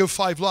Radio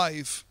 5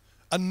 Live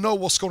and know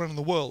what's going on in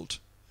the world.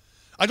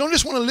 I don't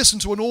just want to listen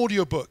to an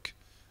audiobook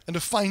and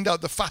to find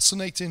out the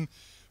fascinating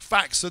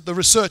facts that the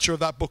researcher of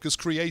that book has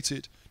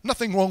created.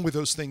 Nothing wrong with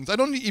those things. I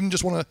don't even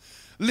just want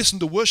to listen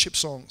to worship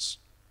songs.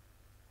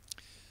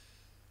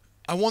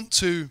 I want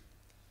to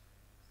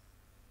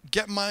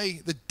get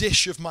the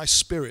dish of my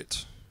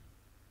spirit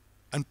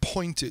and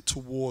point it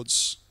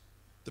towards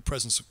the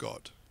presence of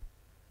God.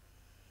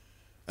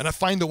 And I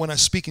find that when I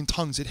speak in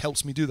tongues, it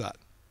helps me do that.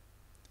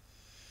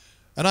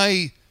 And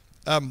I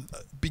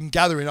been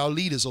gathering our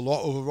leaders a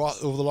lot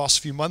over the last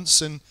few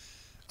months, and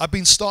I've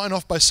been starting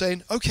off by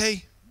saying,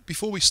 okay,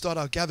 before we start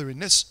our gathering,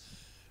 let's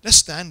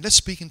stand, let's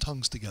speak in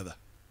tongues together.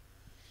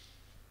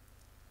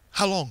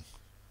 How long?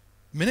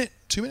 A minute?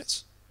 2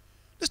 minutes?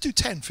 Let's do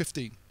 10,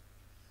 15.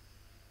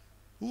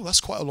 Oh,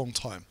 that's quite a long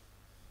time.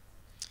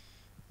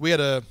 We had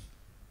a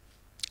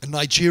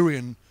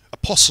Nigerian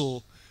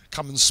apostle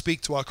come and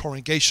speak to our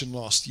congregation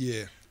last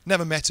year.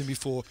 Never met him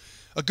before.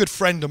 A good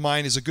friend of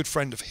mine is a good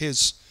friend of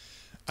his.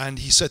 And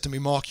he said to me,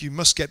 Mark, you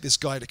must get this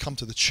guy to come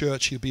to the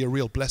church. He'll be a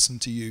real blessing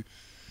to you.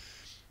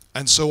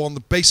 And so on the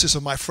basis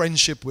of my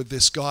friendship with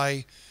this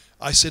guy,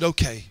 I said,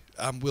 okay,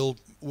 we'll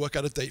work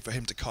out a date for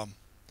him to come.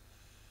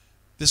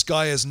 This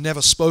guy has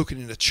never spoken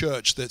in a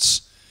church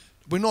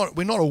we're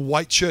not a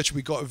white church.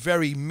 We've got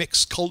very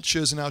mixed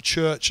cultures in our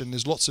church, and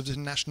there's lots of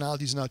different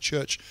nationalities in our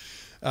church.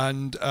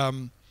 And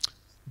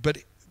but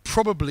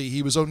probably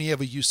he was only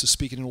ever used to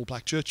speaking in all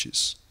black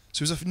churches.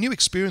 So it was a new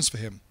experience for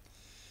him.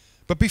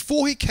 But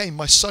before he came,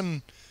 my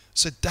son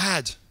said,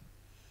 Dad,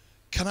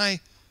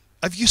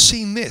 have you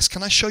seen this?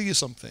 Can I show you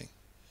something?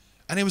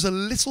 And it was a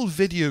little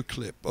video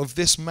clip of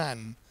this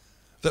man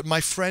that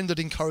my friend had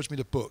encouraged me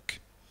to book,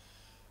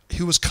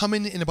 who was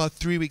coming in about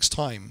 3 weeks'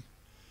 time.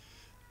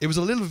 It was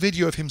a little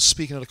video of him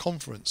speaking at a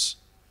conference.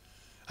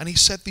 And he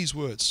said these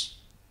words.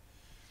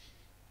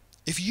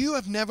 If you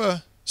have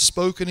never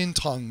spoken in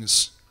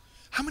tongues,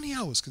 how many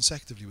hours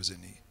consecutively was it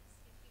in?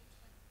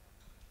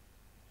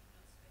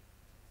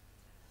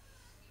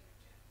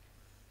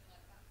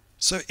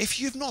 So if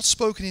you've not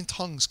spoken in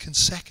tongues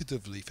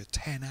consecutively for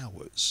 10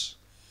 hours,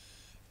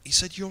 he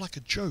said, you're like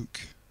a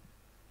joke.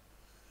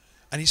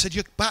 And he said,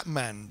 you're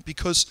Batman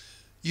because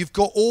you've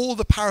got all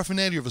the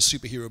paraphernalia of a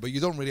superhero, but you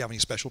don't really have any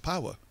special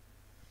power.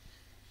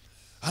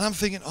 And I'm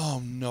thinking,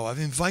 oh no, I've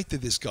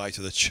invited this guy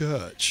to the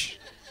church.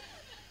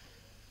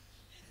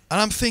 And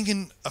I'm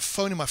thinking of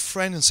phoning my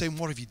friend and saying,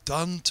 what have you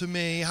done to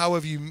me? How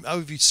have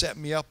you set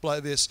me up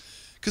like this?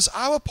 Because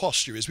our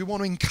posture is we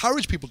want to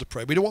encourage people to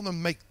pray. We don't want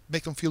them to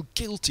make them feel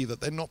guilty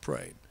that they're not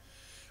praying.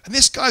 And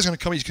this guy's going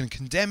to come, he's going to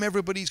condemn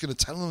everybody, he's going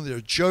to tell them they're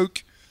a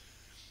joke.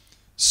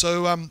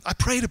 So I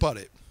prayed about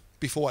it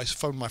before I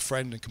phoned my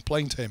friend and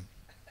complained to him.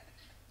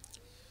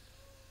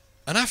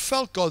 And I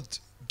felt God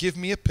give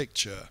me a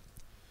picture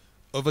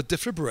of a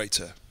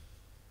defibrillator.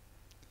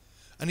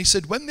 And he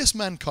said, when this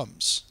man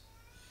comes,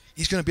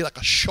 he's going to be like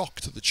a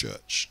shock to the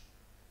church.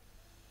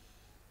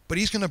 But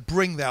he's going to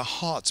bring their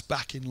hearts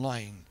back in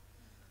line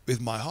with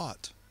my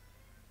heart.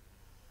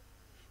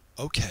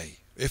 Okay,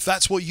 if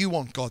that's what you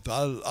want, God,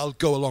 I'll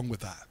go along with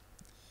that.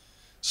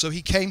 So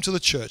he came to the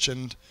church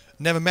and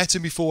never met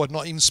him before. I'd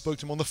not even spoken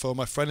to him on the phone.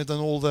 My friend had done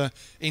all the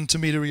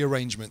intermediary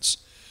arrangements.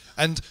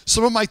 And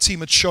some of my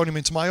team had shown him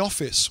into my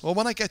office. Well,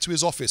 when I get to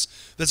his office,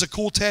 there's a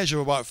cortege of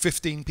about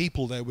 15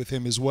 people there with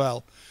him as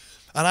well.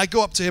 And I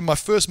go up to him, my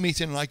first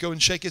meeting, and I go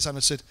and shake his hand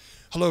and said,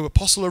 hello,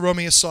 Apostle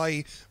Aromi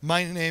Asai,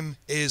 my name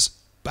is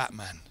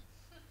Batman.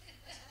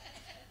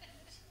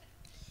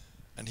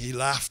 And he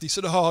laughed. He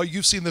said, oh,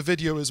 you've seen the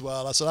video as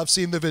well. I said, I've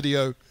seen the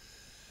video.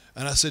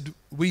 And I said,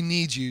 we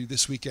need you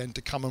this weekend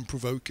to come and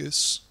provoke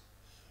us,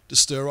 to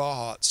stir our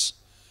hearts,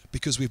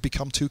 because we've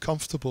become too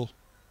comfortable.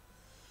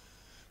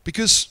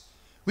 Because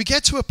we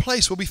get to a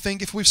place where we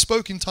think if we've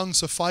spoken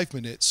tongues for 5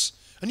 minutes,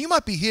 and you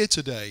might be here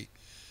today,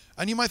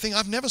 and you might think,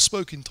 I've never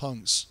spoken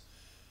tongues.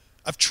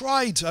 I've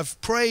tried, I've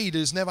prayed,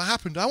 it's never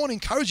happened. I want to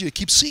encourage you to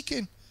keep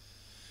seeking.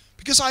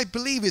 Because I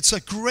believe it's a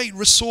great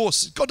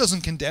resource. God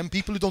doesn't condemn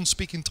people who don't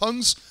speak in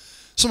tongues.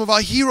 Some of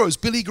our heroes,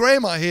 Billy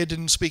Graham, I hear,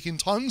 didn't speak in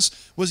tongues.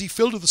 Was he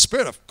filled with the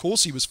Spirit? Of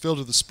course he was filled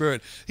with the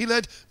Spirit. He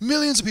led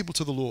millions of people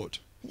to the Lord.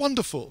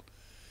 Wonderful.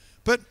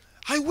 But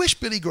I wish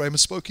Billy Graham had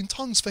spoken in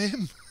tongues for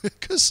him,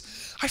 because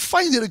I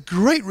find it a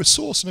great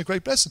resource and a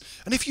great blessing.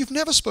 And if you've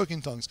never spoken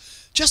in tongues,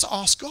 just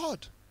ask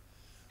God,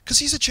 because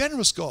he's a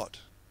generous God,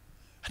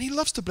 and he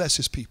loves to bless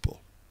his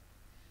people.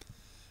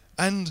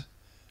 And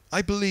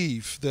I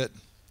believe that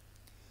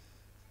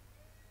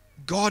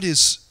God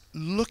is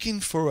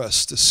looking for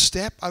us to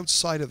step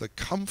outside of the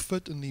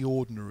comfort and the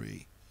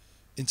ordinary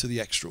into the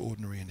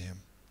extraordinary in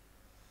him.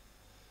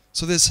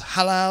 So there's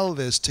halal,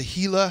 there's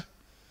tehillah,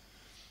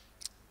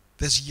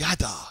 there's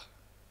yada.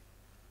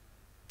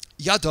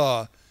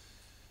 Yada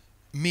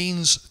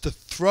means to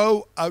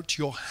throw out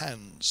your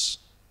hands,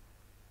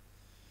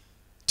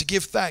 to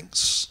give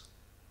thanks,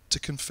 to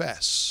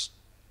confess.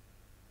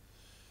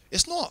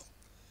 It's not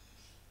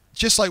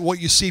just like what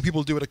you see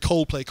people do at a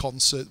Coldplay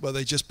concert where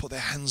they just put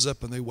their hands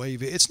up and they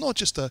wave it. It's not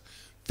just a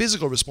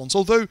physical response,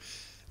 although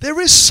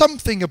there is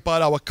something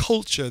about our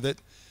culture that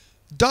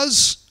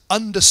does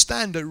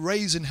understand that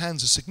raising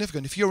hands is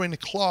significant. If you're in a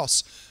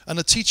class and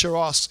a teacher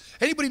asks,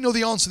 anybody know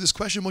the answer to this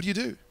question, what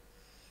do?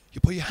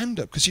 You put your hand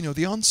up because you know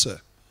the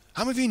answer.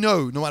 How many of you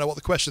know, no matter what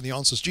the question, the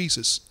answer is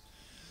Jesus?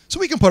 So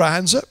we can put our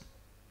hands up.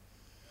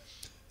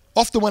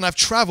 Often when I've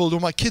traveled,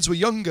 when my kids were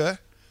younger,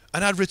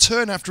 and I'd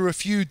return after a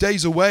few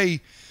days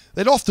away,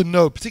 they'd often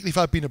know, particularly if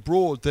I'd been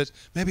abroad, that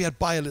maybe I'd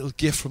buy a little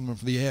gift from them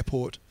from the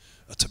airport.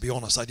 To be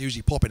honest, I'd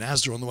usually pop in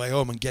Asda on the way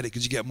home and get it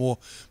because you get more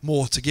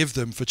to give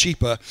them for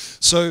cheaper.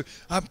 So,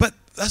 but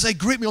as they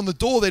greet me on the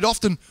door, they'd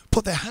often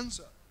put their hands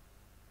up.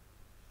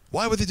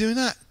 Why were they doing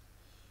that?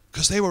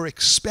 Because they were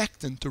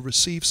expectant to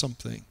receive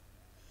something.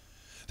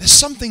 There's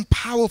something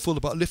powerful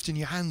about lifting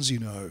your hands, you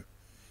know.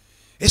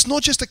 It's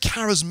not just a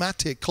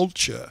charismatic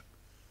culture.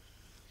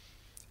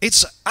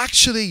 It's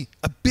actually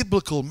a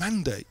biblical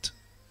mandate.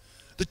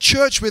 The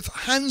church with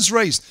hands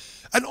raised.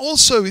 And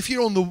also, if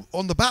you're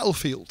on the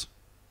battlefield,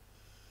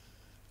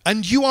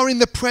 and you are in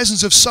the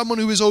presence of someone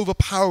who is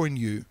overpowering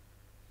you,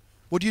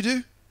 what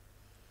do?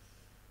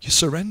 You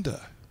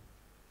surrender.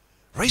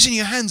 Raising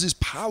your hands is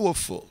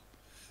powerful,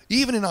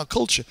 even in our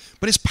culture,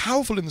 but it's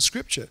powerful in the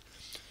scripture.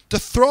 To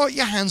throw out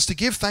your hands, to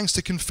give thanks,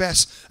 to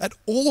confess at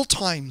all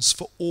times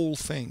for all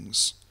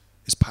things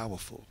is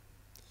powerful.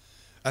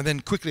 And then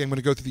quickly I'm going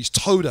to go through these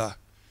toda.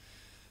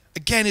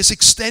 Again, it's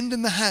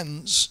extending the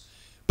hands,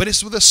 but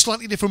it's with a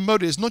slightly different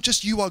motive. It's not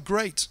just you are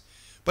great.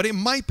 But it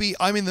might be,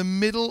 I'm in the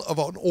middle of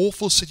an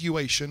awful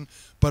situation,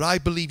 but I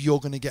believe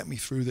you're going to get me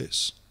through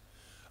this.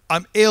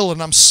 I'm ill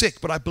and I'm sick,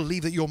 but I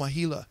believe that you're my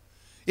healer.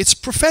 It's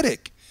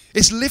prophetic.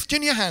 It's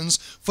lifting your hands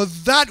for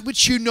that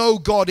which you know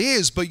God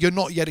is, but you're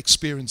not yet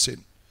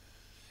experiencing.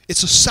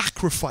 It's a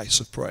sacrifice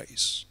of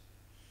praise.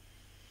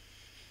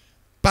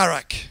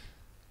 Barak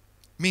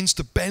means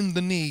to bend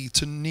the knee,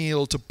 to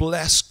kneel, to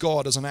bless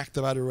God as an act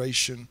of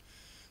adoration.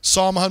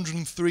 Psalm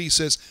 103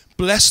 says,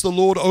 "Bless the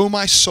Lord, O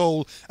my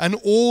soul, and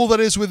all that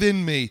is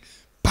within me.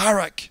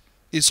 Barak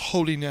his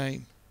holy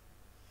name."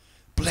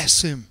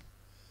 Bless him.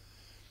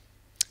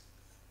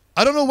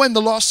 I don't know when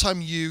the last time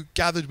you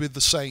gathered with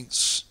the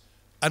saints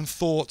and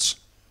thought,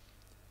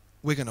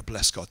 we're going to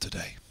bless God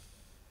today.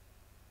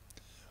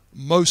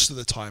 Most of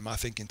the time, I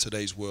think in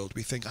today's world,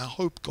 we think, I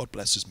hope God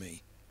blesses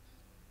me.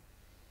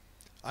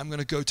 I'm going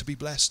to go to be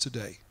blessed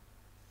today.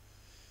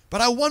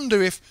 But I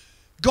wonder if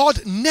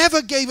God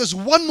never gave us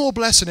one more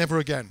blessing ever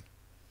again.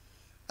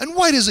 And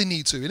why does he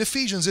need to? In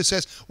Ephesians it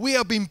says, we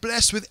have been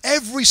blessed with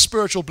every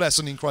spiritual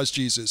blessing in Christ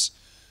Jesus.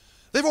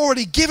 They've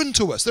already given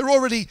to us. They're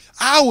already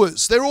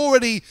ours. They're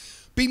already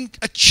been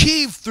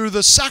achieved through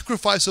the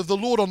sacrifice of the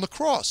Lord on the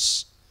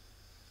cross.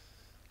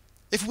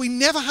 If we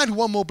never had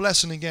one more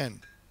blessing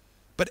again,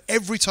 but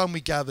every time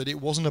we gathered, it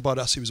wasn't about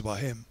us, it was about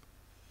him.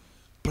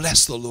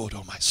 Bless the Lord,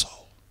 O my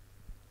soul.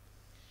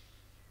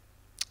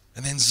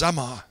 And then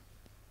Zamar.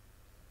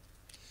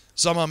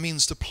 Zamar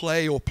means to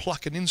play or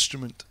pluck an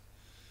instrument,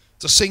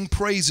 to sing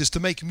praises, to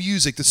make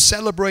music, to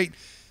celebrate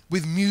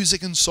with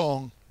music and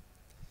song.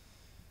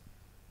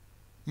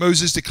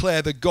 Moses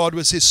declared that God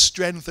was his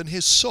strength and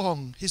his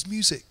song, his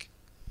music.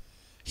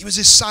 He was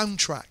his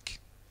soundtrack.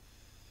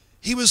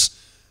 He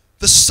was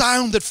the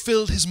sound that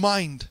filled his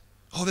mind.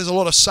 Oh, there's a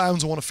lot of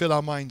sounds that want to fill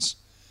our minds.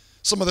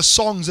 Some of the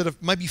songs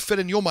that might be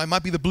filling your mind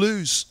might be the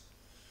blues.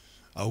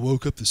 I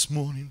woke up this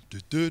morning,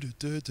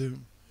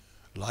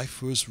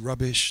 life was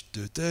rubbish.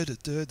 God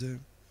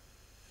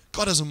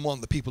doesn't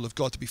want the people of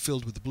God to be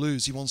filled with the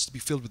blues. He wants to be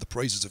filled with the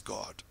praises of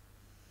God.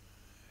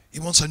 He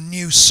wants a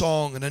new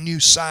song and a new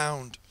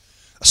sound,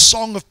 a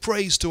song of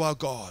praise to our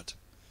God.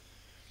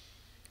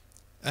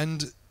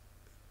 And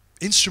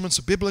instruments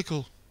are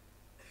biblical.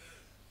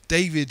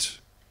 David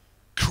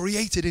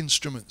created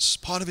instruments,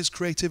 part of his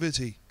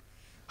creativity.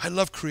 I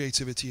love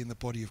creativity in the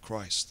body of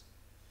Christ.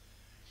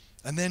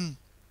 And then,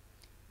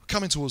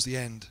 coming towards the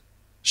end,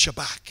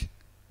 Shabak.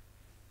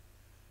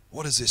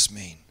 What does this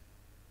mean?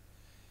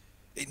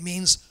 It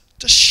means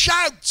to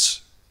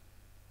shout,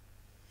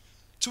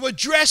 to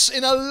address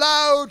in a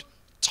loud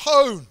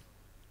tone,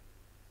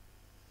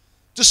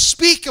 to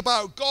speak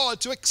about God,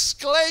 to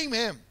exclaim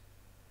him.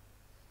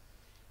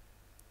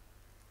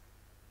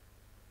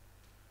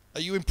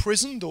 Are you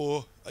imprisoned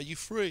or are you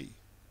free?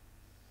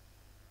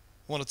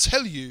 I want to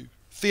tell you,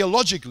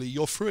 theologically,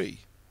 you're free.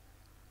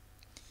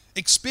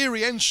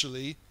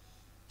 Experientially,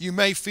 you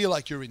may feel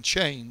like you're in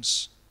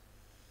chains.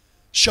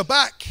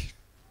 Shabak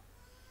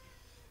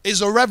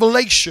is a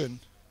revelation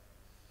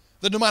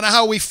that no matter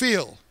how we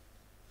feel,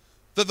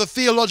 that the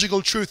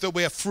theological truth that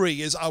we are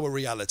free is our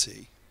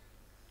reality.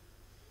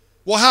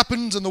 What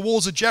happened in the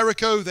walls of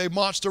Jericho? They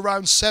marched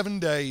around 7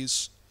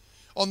 days.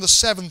 On the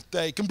seventh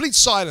day, complete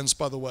silence,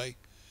 by the way.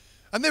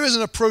 And there is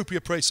an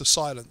appropriate place of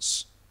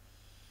silence.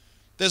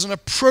 There's an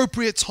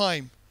appropriate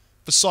time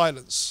for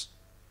silence,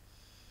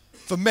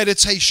 for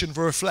meditation,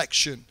 for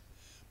reflection.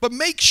 But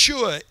make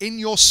sure in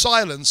your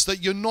silence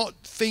that you're not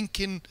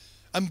thinking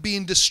and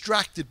being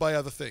distracted by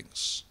other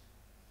things.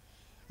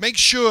 Make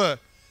sure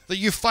that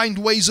you find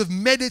ways of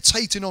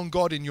meditating on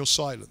God in your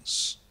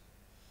silence.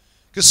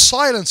 Because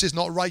silence is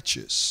not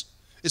righteous.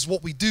 It's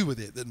what we do with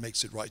it that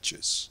makes it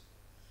righteous.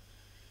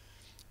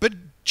 But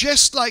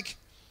just like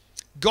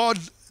God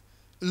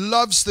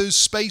loves those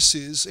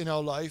spaces in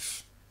our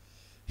life,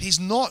 he's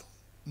not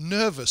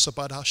nervous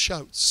about our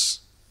shouts.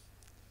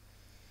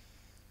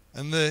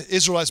 And the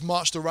Israelites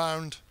marched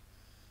around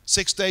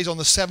 6 days. On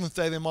the seventh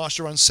day, they marched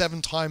around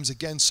 7 times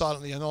again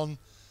silently. And on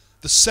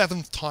the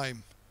 7th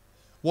time,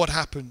 what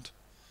happened?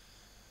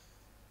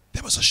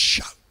 There was a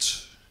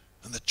shout,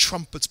 and the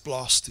trumpets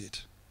blasted,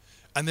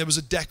 and there was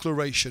a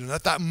declaration. And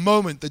at that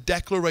moment, the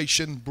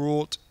declaration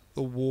brought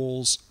the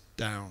walls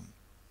down.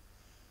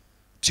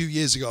 2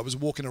 years ago, I was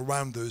walking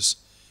around those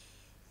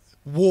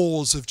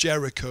walls of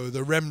Jericho,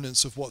 the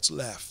remnants of what's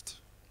left.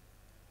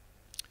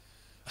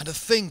 And to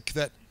think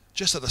that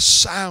just at the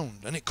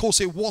sound, and of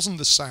course it wasn't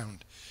the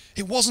sound,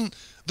 it wasn't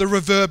the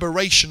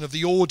reverberation of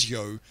the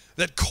audio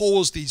that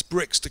caused these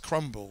bricks to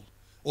crumble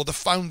or the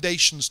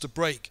foundations to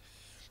break.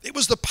 It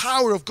was the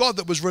power of God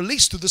that was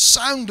released through the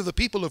sound of the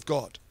people of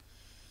God.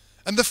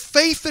 And the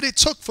faith that it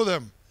took for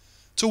them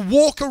to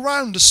walk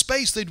around a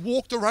space they'd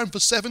walked around for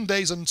 7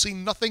 days and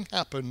seen nothing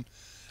happen.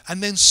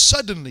 And then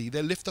suddenly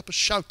they lift up a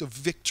shout of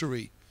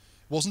victory.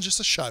 It wasn't just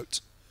a shout,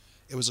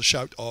 it was a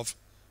shout of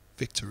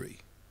victory.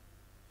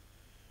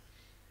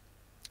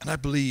 And I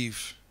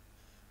believe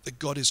that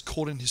God is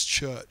calling his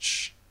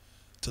church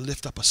to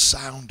lift up a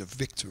sound of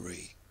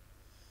victory.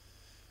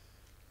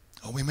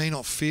 Oh, we may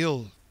not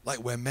feel like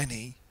we're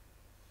many.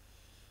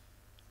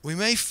 We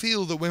may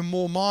feel that we're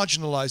more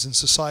marginalized in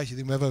society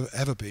than we've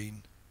ever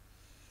been.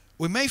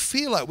 We may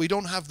feel like we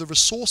don't have the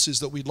resources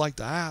that we'd like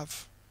to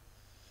have.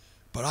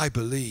 But I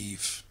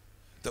believe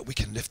that we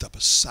can lift up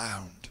a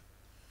sound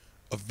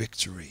of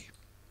victory.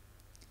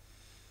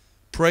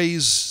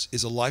 Praise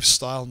is a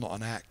lifestyle, not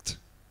an act.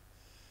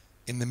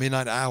 In the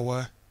midnight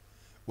hour,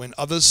 when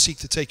others seek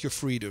to take your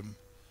freedom,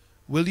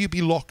 will you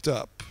be locked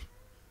up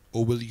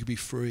or will you be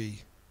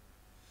free?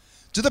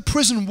 Do the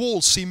prison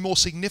walls seem more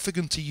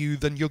significant to you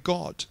than your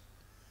God?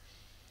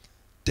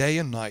 Day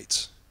and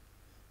night,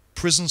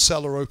 prison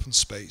cell or open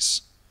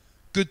space,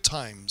 good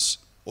times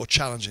or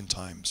challenging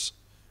times,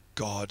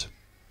 God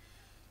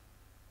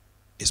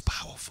is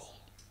powerful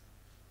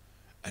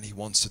and he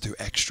wants to do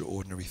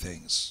extraordinary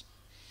things.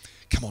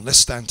 Come on, let's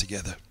stand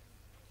together.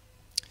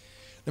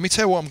 Let me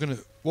tell you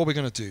what we're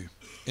going to do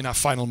in our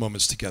final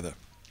moments together.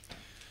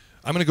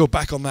 I'm going to go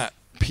back on that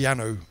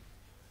piano,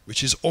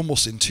 which is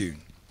almost in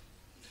tune.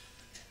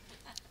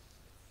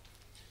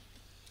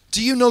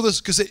 Do you know this?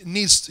 Because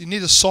you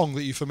need a song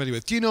that you're familiar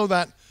with. Do you know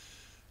that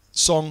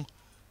song?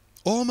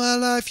 All my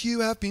life you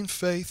have been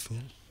faithful.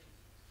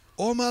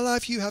 All my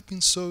life you have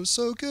been so,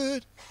 so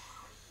good.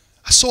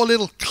 I saw a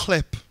little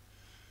clip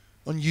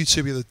on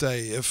YouTube the other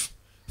day of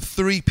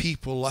 3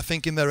 people, I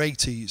think in their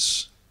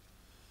 80s,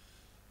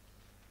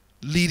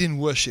 leading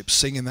worship,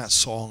 singing that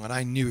song, and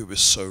I knew it was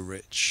so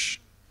rich.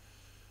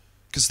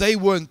 Because they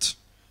weren't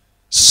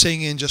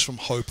singing just from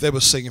hope, they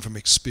were singing from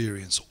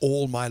experience.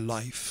 All my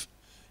life,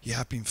 you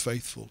have been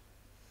faithful.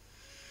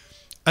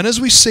 And as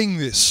we sing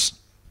this,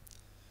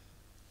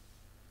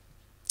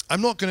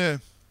 I'm not going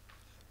to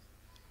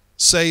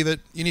say that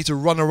you need to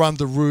run around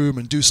the room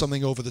and do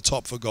something over the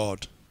top for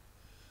God.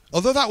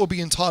 Although that would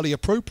be entirely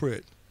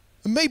appropriate.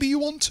 And maybe you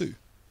want to.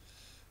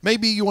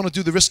 Maybe you want to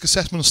do the risk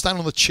assessment and stand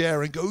on the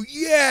chair and go,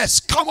 yes,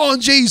 come on,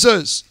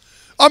 Jesus.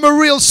 I'm a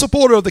real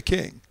supporter of the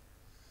King.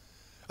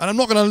 And I'm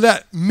not going to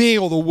let me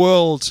or the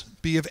world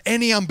be of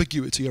any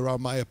ambiguity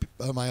around my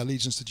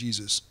allegiance to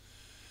Jesus.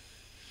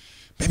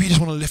 Maybe you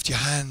just want to lift your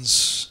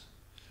hands.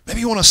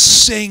 Maybe you want to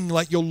sing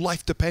like your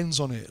life depends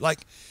on it. Like,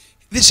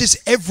 this is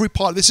every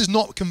part. This is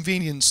not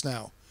convenience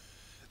now.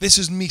 This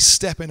is me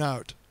stepping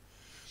out.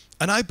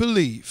 And I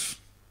believe,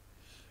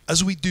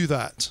 as we do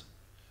that,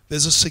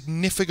 there's a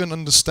significant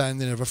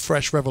understanding of a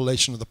fresh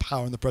revelation of the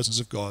power and the presence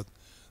of God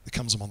that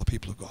comes among the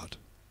people of God.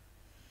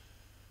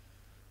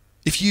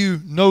 If you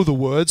know the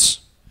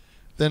words,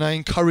 then I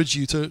encourage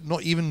you to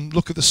not even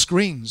look at the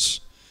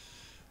screens.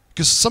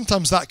 Because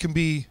sometimes that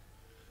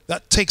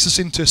takes us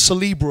into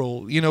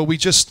cerebral. We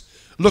just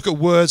look at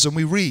words and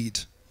we read.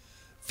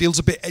 Feels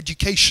a bit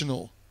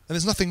educational. And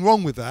there's nothing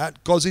wrong with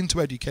that. God's into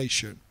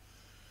education.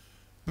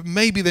 But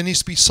maybe there needs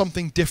to be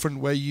something different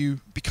where you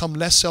become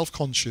less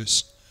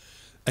self-conscious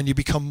and you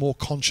become more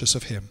conscious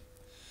of him.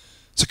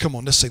 So come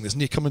on, let's sing this.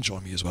 Nick, come and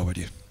join me as well, would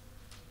you?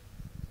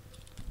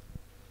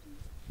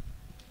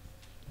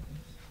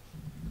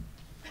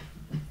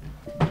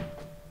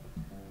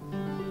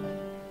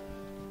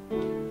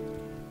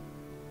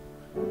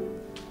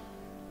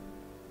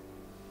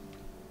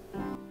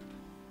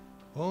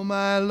 All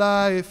my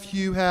life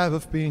you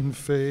have been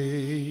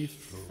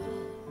faithful.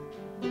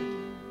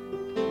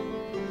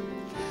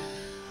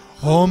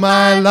 All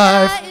my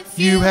life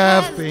you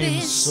have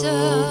been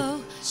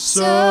so,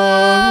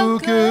 so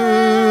good.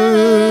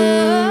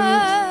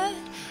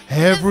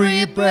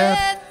 Every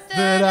breath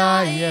that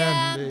I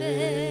am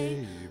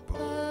able,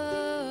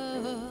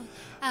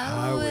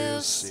 I will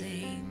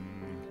sing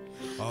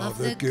of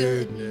the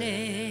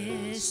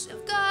goodness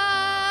of God.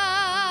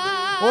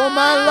 All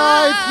my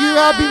life you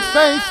have been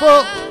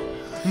faithful.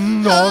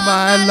 All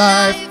my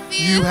life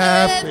you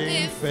have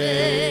been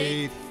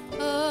faithful.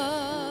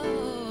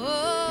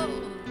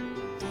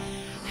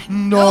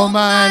 All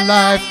my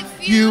life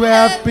you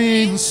have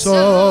been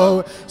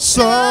so,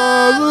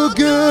 so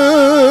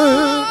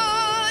good.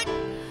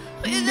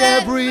 With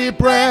every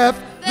breath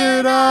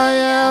that I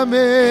am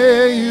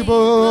able,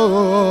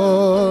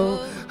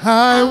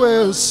 I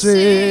will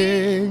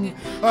sing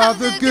of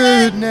the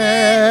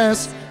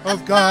goodness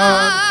of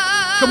God.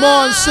 Come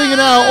on, sing it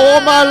out.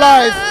 All my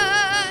life,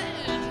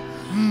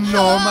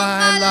 all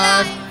my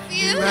life,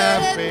 you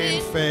have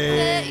been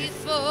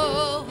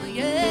faithful.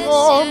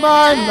 All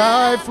my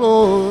life,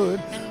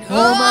 Lord,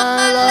 all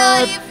my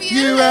life,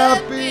 you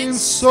have been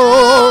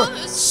so,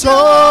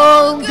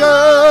 so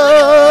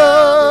good.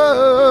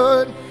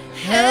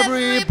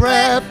 Every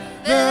breath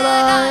that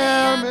I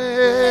am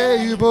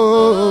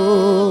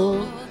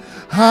able,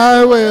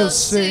 I will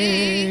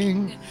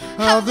sing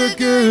of the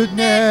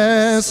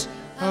goodness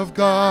of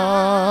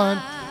God.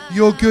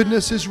 Your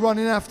goodness is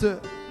running after.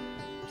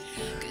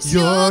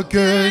 Your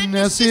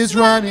goodness is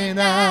running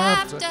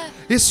after.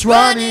 It's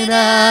running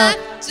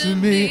after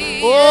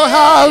me. Oh,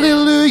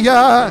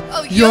 hallelujah.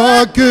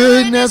 Your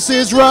goodness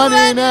is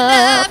running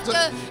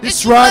after.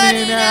 It's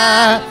running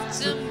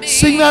after me.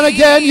 Sing that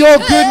again. Your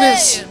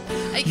goodness.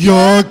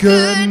 Your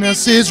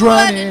goodness is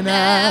running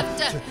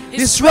after.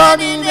 It's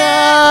running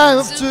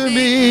after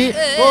me.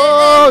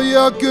 Oh,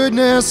 your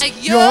goodness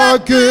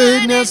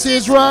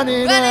is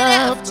running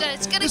after.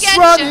 It's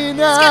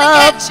running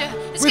after.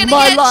 With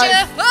my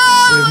life,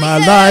 with my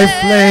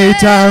life laid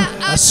down,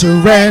 I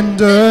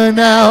surrender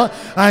now.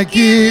 I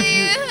give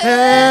you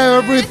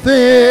everything.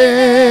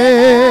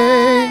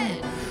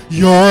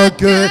 Your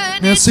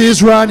goodness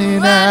is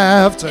running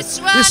after.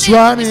 It's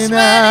running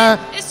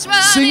after.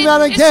 Sing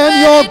that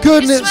again. Your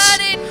goodness.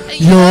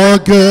 Your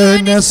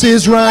goodness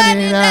is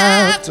running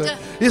after.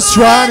 It's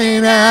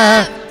running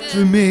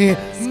after me.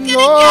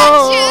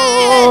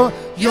 Oh,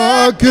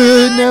 your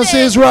goodness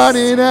is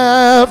running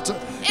after.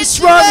 It's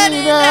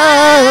running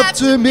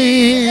after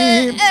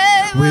me.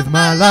 With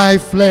my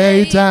life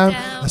laid down,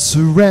 I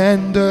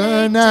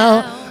surrender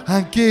now.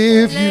 I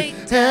give you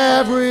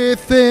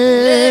everything.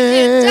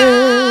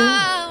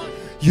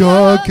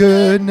 Your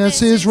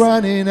goodness is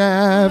running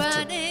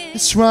after.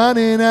 It's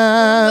running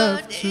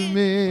after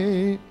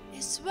me.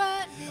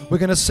 We're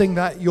going to sing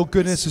that. Your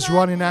goodness is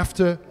running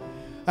after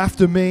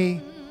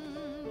me.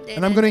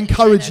 And I'm going to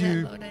encourage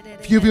you,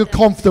 if you feel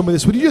confident with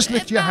this, would you just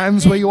lift your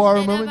hands where you are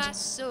a moment?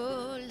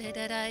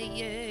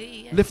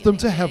 Lift them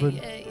to heaven.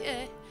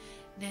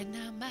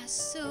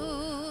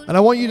 And I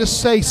want you to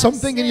say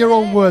something in your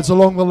own words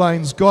along the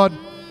lines. God,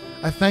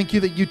 I thank you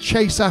that you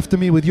chase after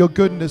me with your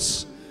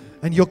goodness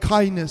and your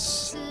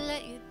kindness.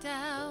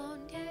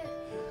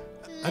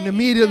 And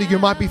immediately you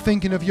might be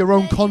thinking of your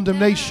own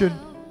condemnation.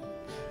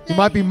 You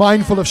might be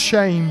mindful of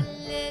shame.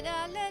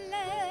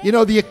 You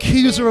know, the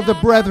accuser of the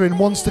brethren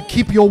wants to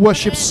keep your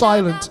worship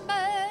silent.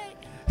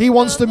 He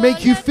wants to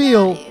make you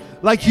feel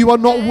like you are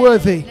not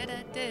worthy.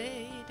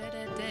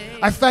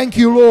 I thank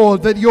you,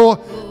 Lord, that your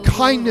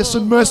kindness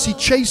and mercy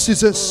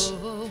chases us.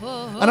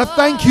 And I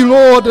thank you,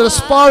 Lord, that as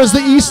far as the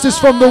east is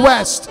from the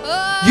west,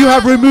 you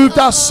have removed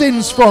our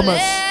sins from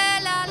us.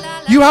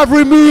 You have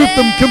removed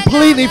them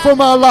completely from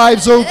our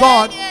lives, oh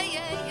God.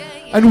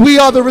 And we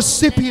are the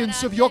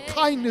recipients of your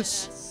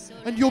kindness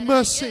and your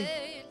mercy.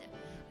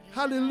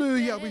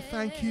 Hallelujah, we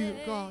thank you,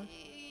 God.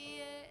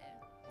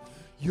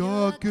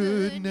 Your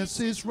goodness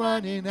is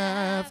running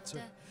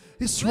after.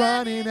 It's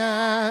running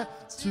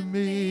after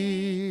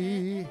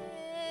me.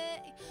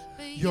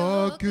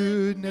 Your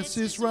goodness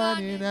is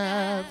running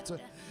after.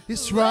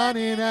 It's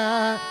running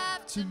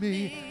after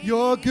me.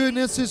 Your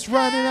goodness is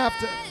running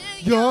after.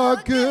 Your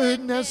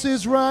goodness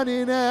is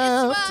running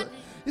after.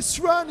 It's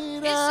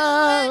running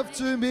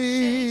after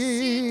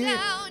me.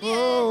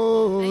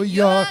 Oh,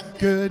 your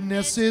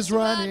goodness is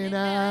running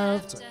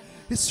after.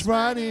 It's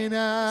running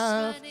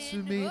after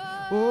me.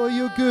 Oh,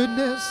 your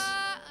goodness.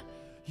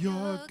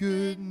 Your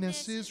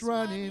goodness is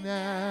running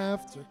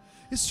after.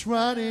 It's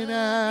running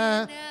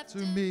after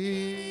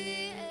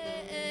me.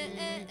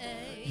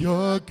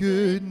 Your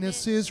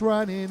goodness is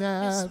running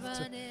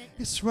after.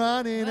 It's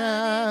running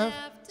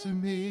after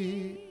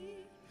me.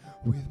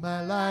 With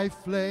my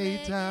life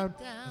laid down,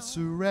 I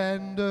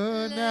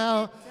surrender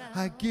now.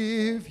 I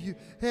give you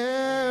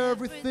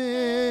everything.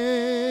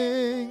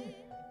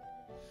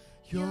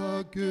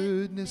 Your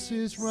goodness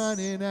is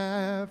running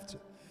after.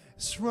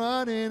 It's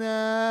running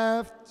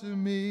after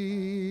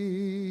me.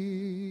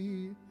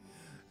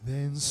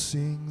 Then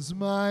sings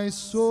my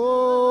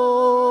soul,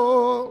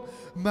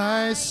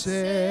 my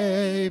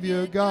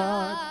Savior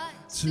God,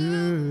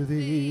 to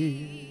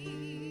thee.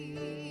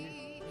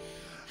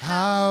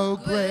 How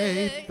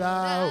great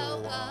thou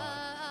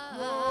art.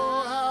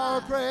 Oh, how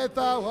great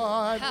thou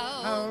art.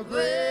 How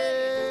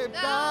great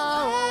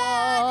thou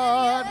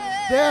art.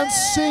 Then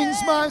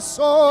sings my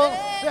soul.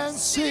 Then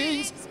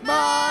sings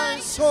my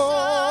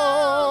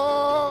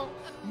soul,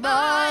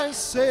 my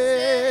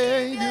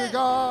Savior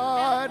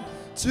God,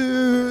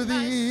 to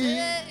thee.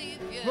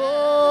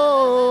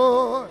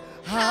 Oh,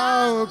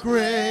 how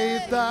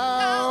great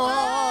thou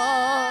art.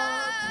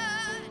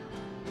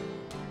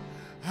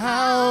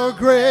 How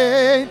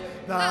great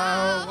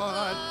thou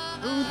art.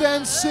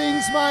 Then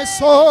sings my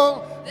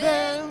soul,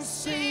 then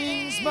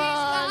sings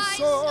my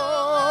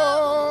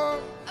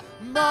soul,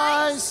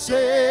 my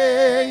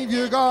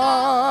Savior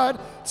God,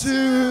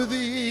 to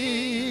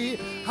thee.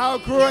 How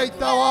great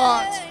thou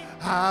art,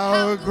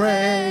 how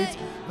great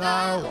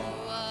thou art.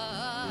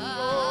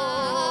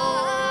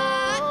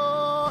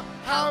 Oh,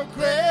 how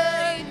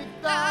great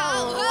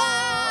thou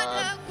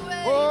art.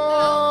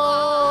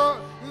 Oh,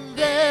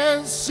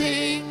 then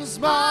sings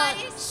my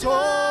soul,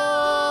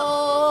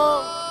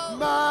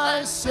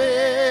 my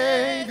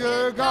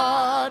Savior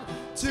God,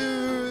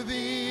 to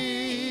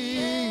thee.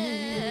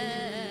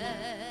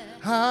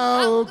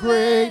 How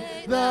great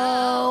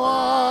thou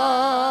art.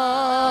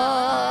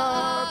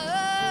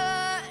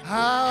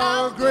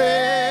 How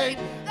great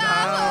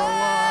thou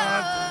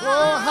art.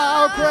 Oh,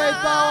 how great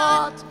thou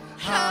art.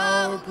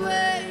 How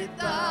great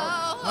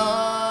thou art.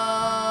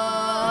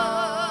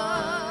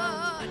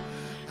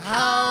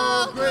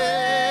 How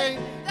great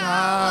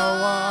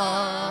thou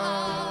art.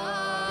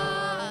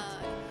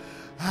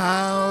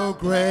 How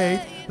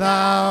great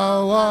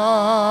thou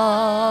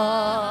art.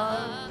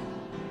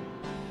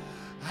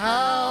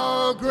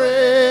 How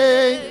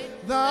great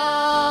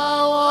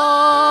thou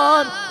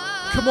art.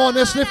 Come on,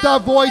 let's lift our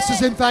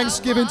voices in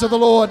thanksgiving to the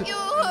Lord.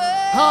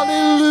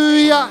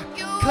 Hallelujah.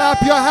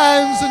 Clap your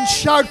hands and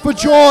shout for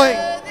joy.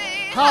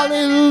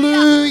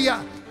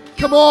 Hallelujah.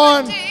 Come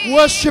on,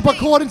 worship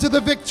according to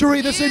the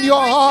victory that's in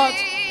your heart.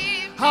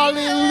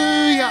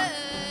 Hallelujah.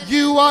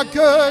 You are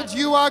good,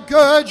 you are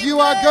good, you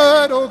are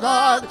good, oh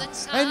God.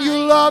 And your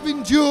love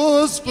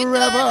endures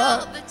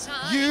forever.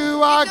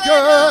 You are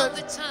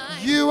good,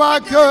 you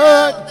are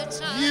good,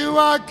 you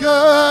are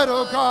good,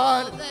 oh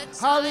God.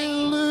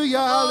 Hallelujah,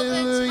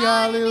 hallelujah,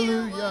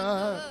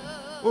 hallelujah.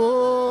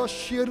 Oh,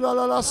 shira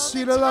la la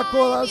sira la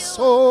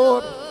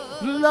corazón,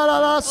 la la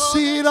la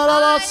sira la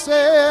la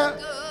se,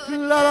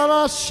 la la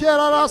la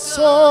shira la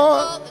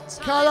so,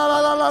 la la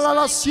la la la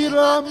la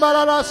sira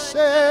la la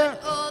se,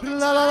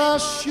 la la la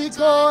shi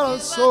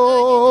corazón,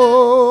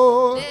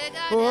 oh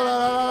la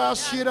la la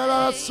shira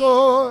la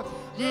so,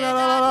 la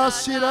la la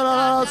shira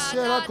la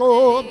se la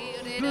co,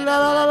 la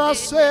la la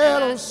se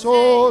lo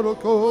solo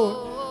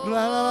co,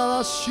 la la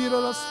la shira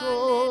la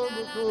solo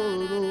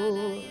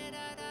co.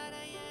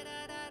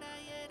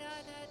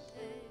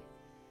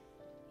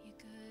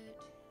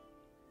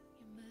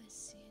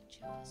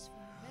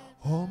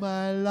 All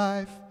my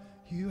life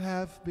you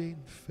have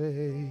been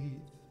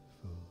faithful.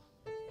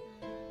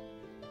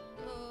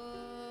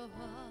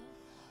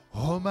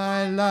 All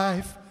my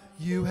life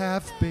you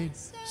have been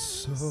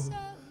so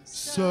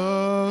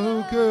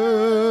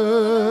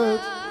good.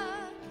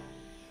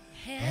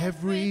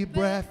 Every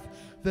breath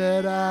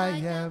that I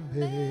am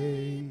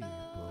able,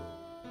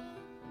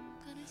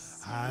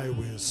 I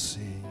will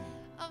sing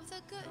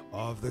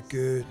of the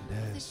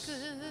goodness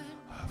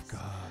of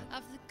God.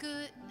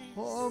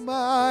 All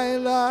my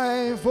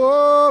life,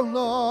 oh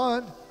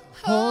Lord,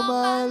 all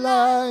my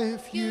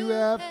life you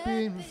have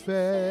been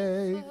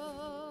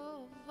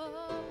faithful.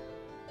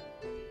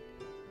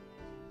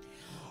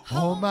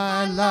 All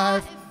my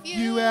life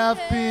you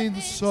have been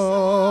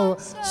so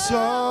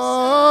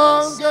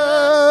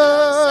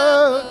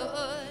good.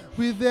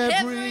 With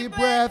every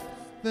breath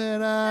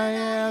that I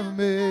am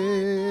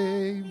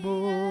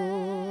able,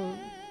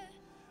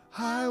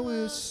 I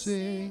will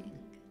sing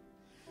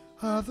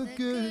of the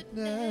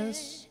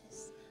goodness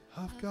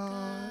of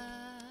God.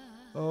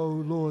 Oh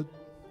Lord,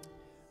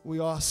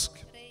 we ask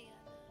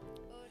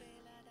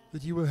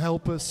that you will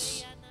help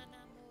us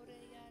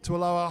to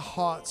allow our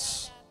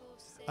hearts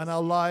and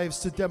our lives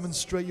to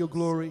demonstrate your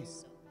glory,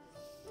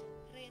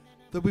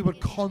 that we would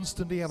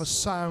constantly have a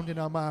sound in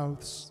our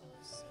mouths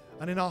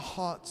and in our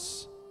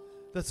hearts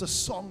that's a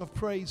song of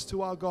praise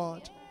to our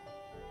God.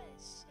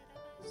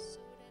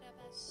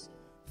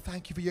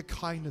 Thank you for your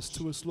kindness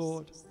to us,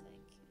 Lord.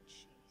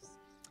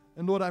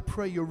 And Lord, I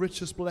pray your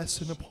richest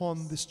blessing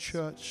upon this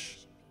church,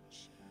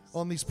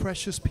 on these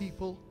precious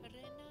people.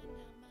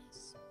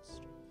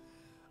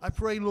 I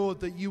pray,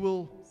 Lord, that you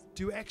will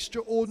do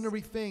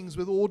extraordinary things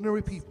with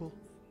ordinary people.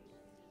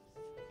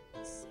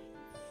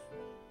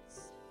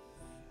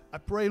 I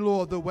pray,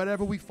 Lord, that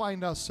wherever we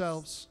find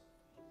ourselves,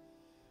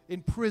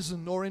 in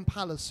prison or in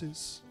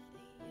palaces,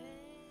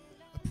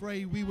 I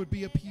pray we would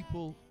be a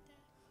people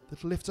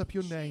that lift up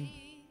your name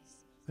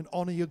and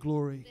honor your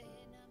glory.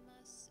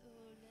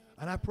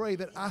 And I pray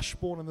that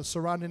Ashbourne and the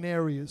surrounding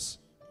areas,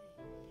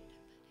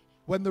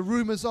 when the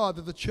rumors are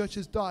that the church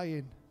is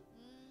dying,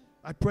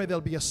 I pray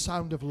there'll be a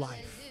sound of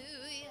life.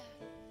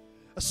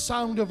 A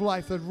sound of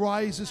life that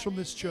rises from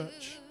this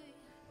church.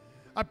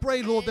 I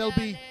pray, Lord, there'll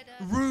be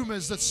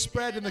rumors that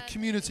spread in the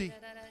community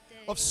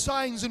of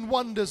signs and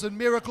wonders and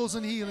miracles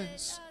and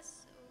healings.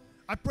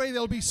 I pray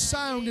there'll be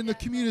sound in the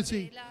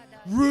community,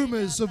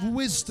 rumors of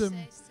wisdom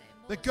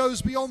that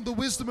goes beyond the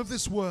wisdom of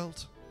this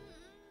world.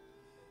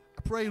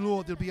 I pray,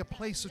 Lord, there'll be a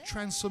place of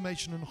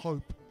transformation and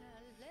hope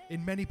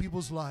in many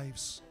people's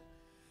lives.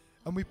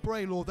 And we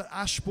pray, Lord, that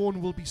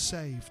Ashbourne will be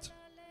saved.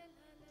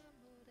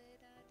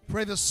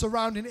 Pray that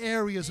surrounding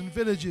areas and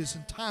villages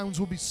and towns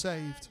will be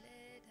saved.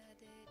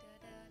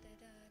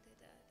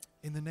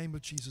 In the name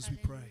of Jesus we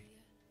pray.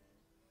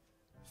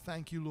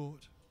 Thank you,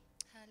 Lord.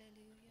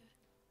 Hallelujah.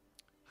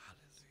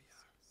 Hallelujah.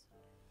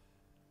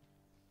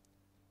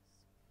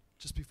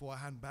 Just before I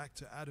hand back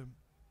to Adam,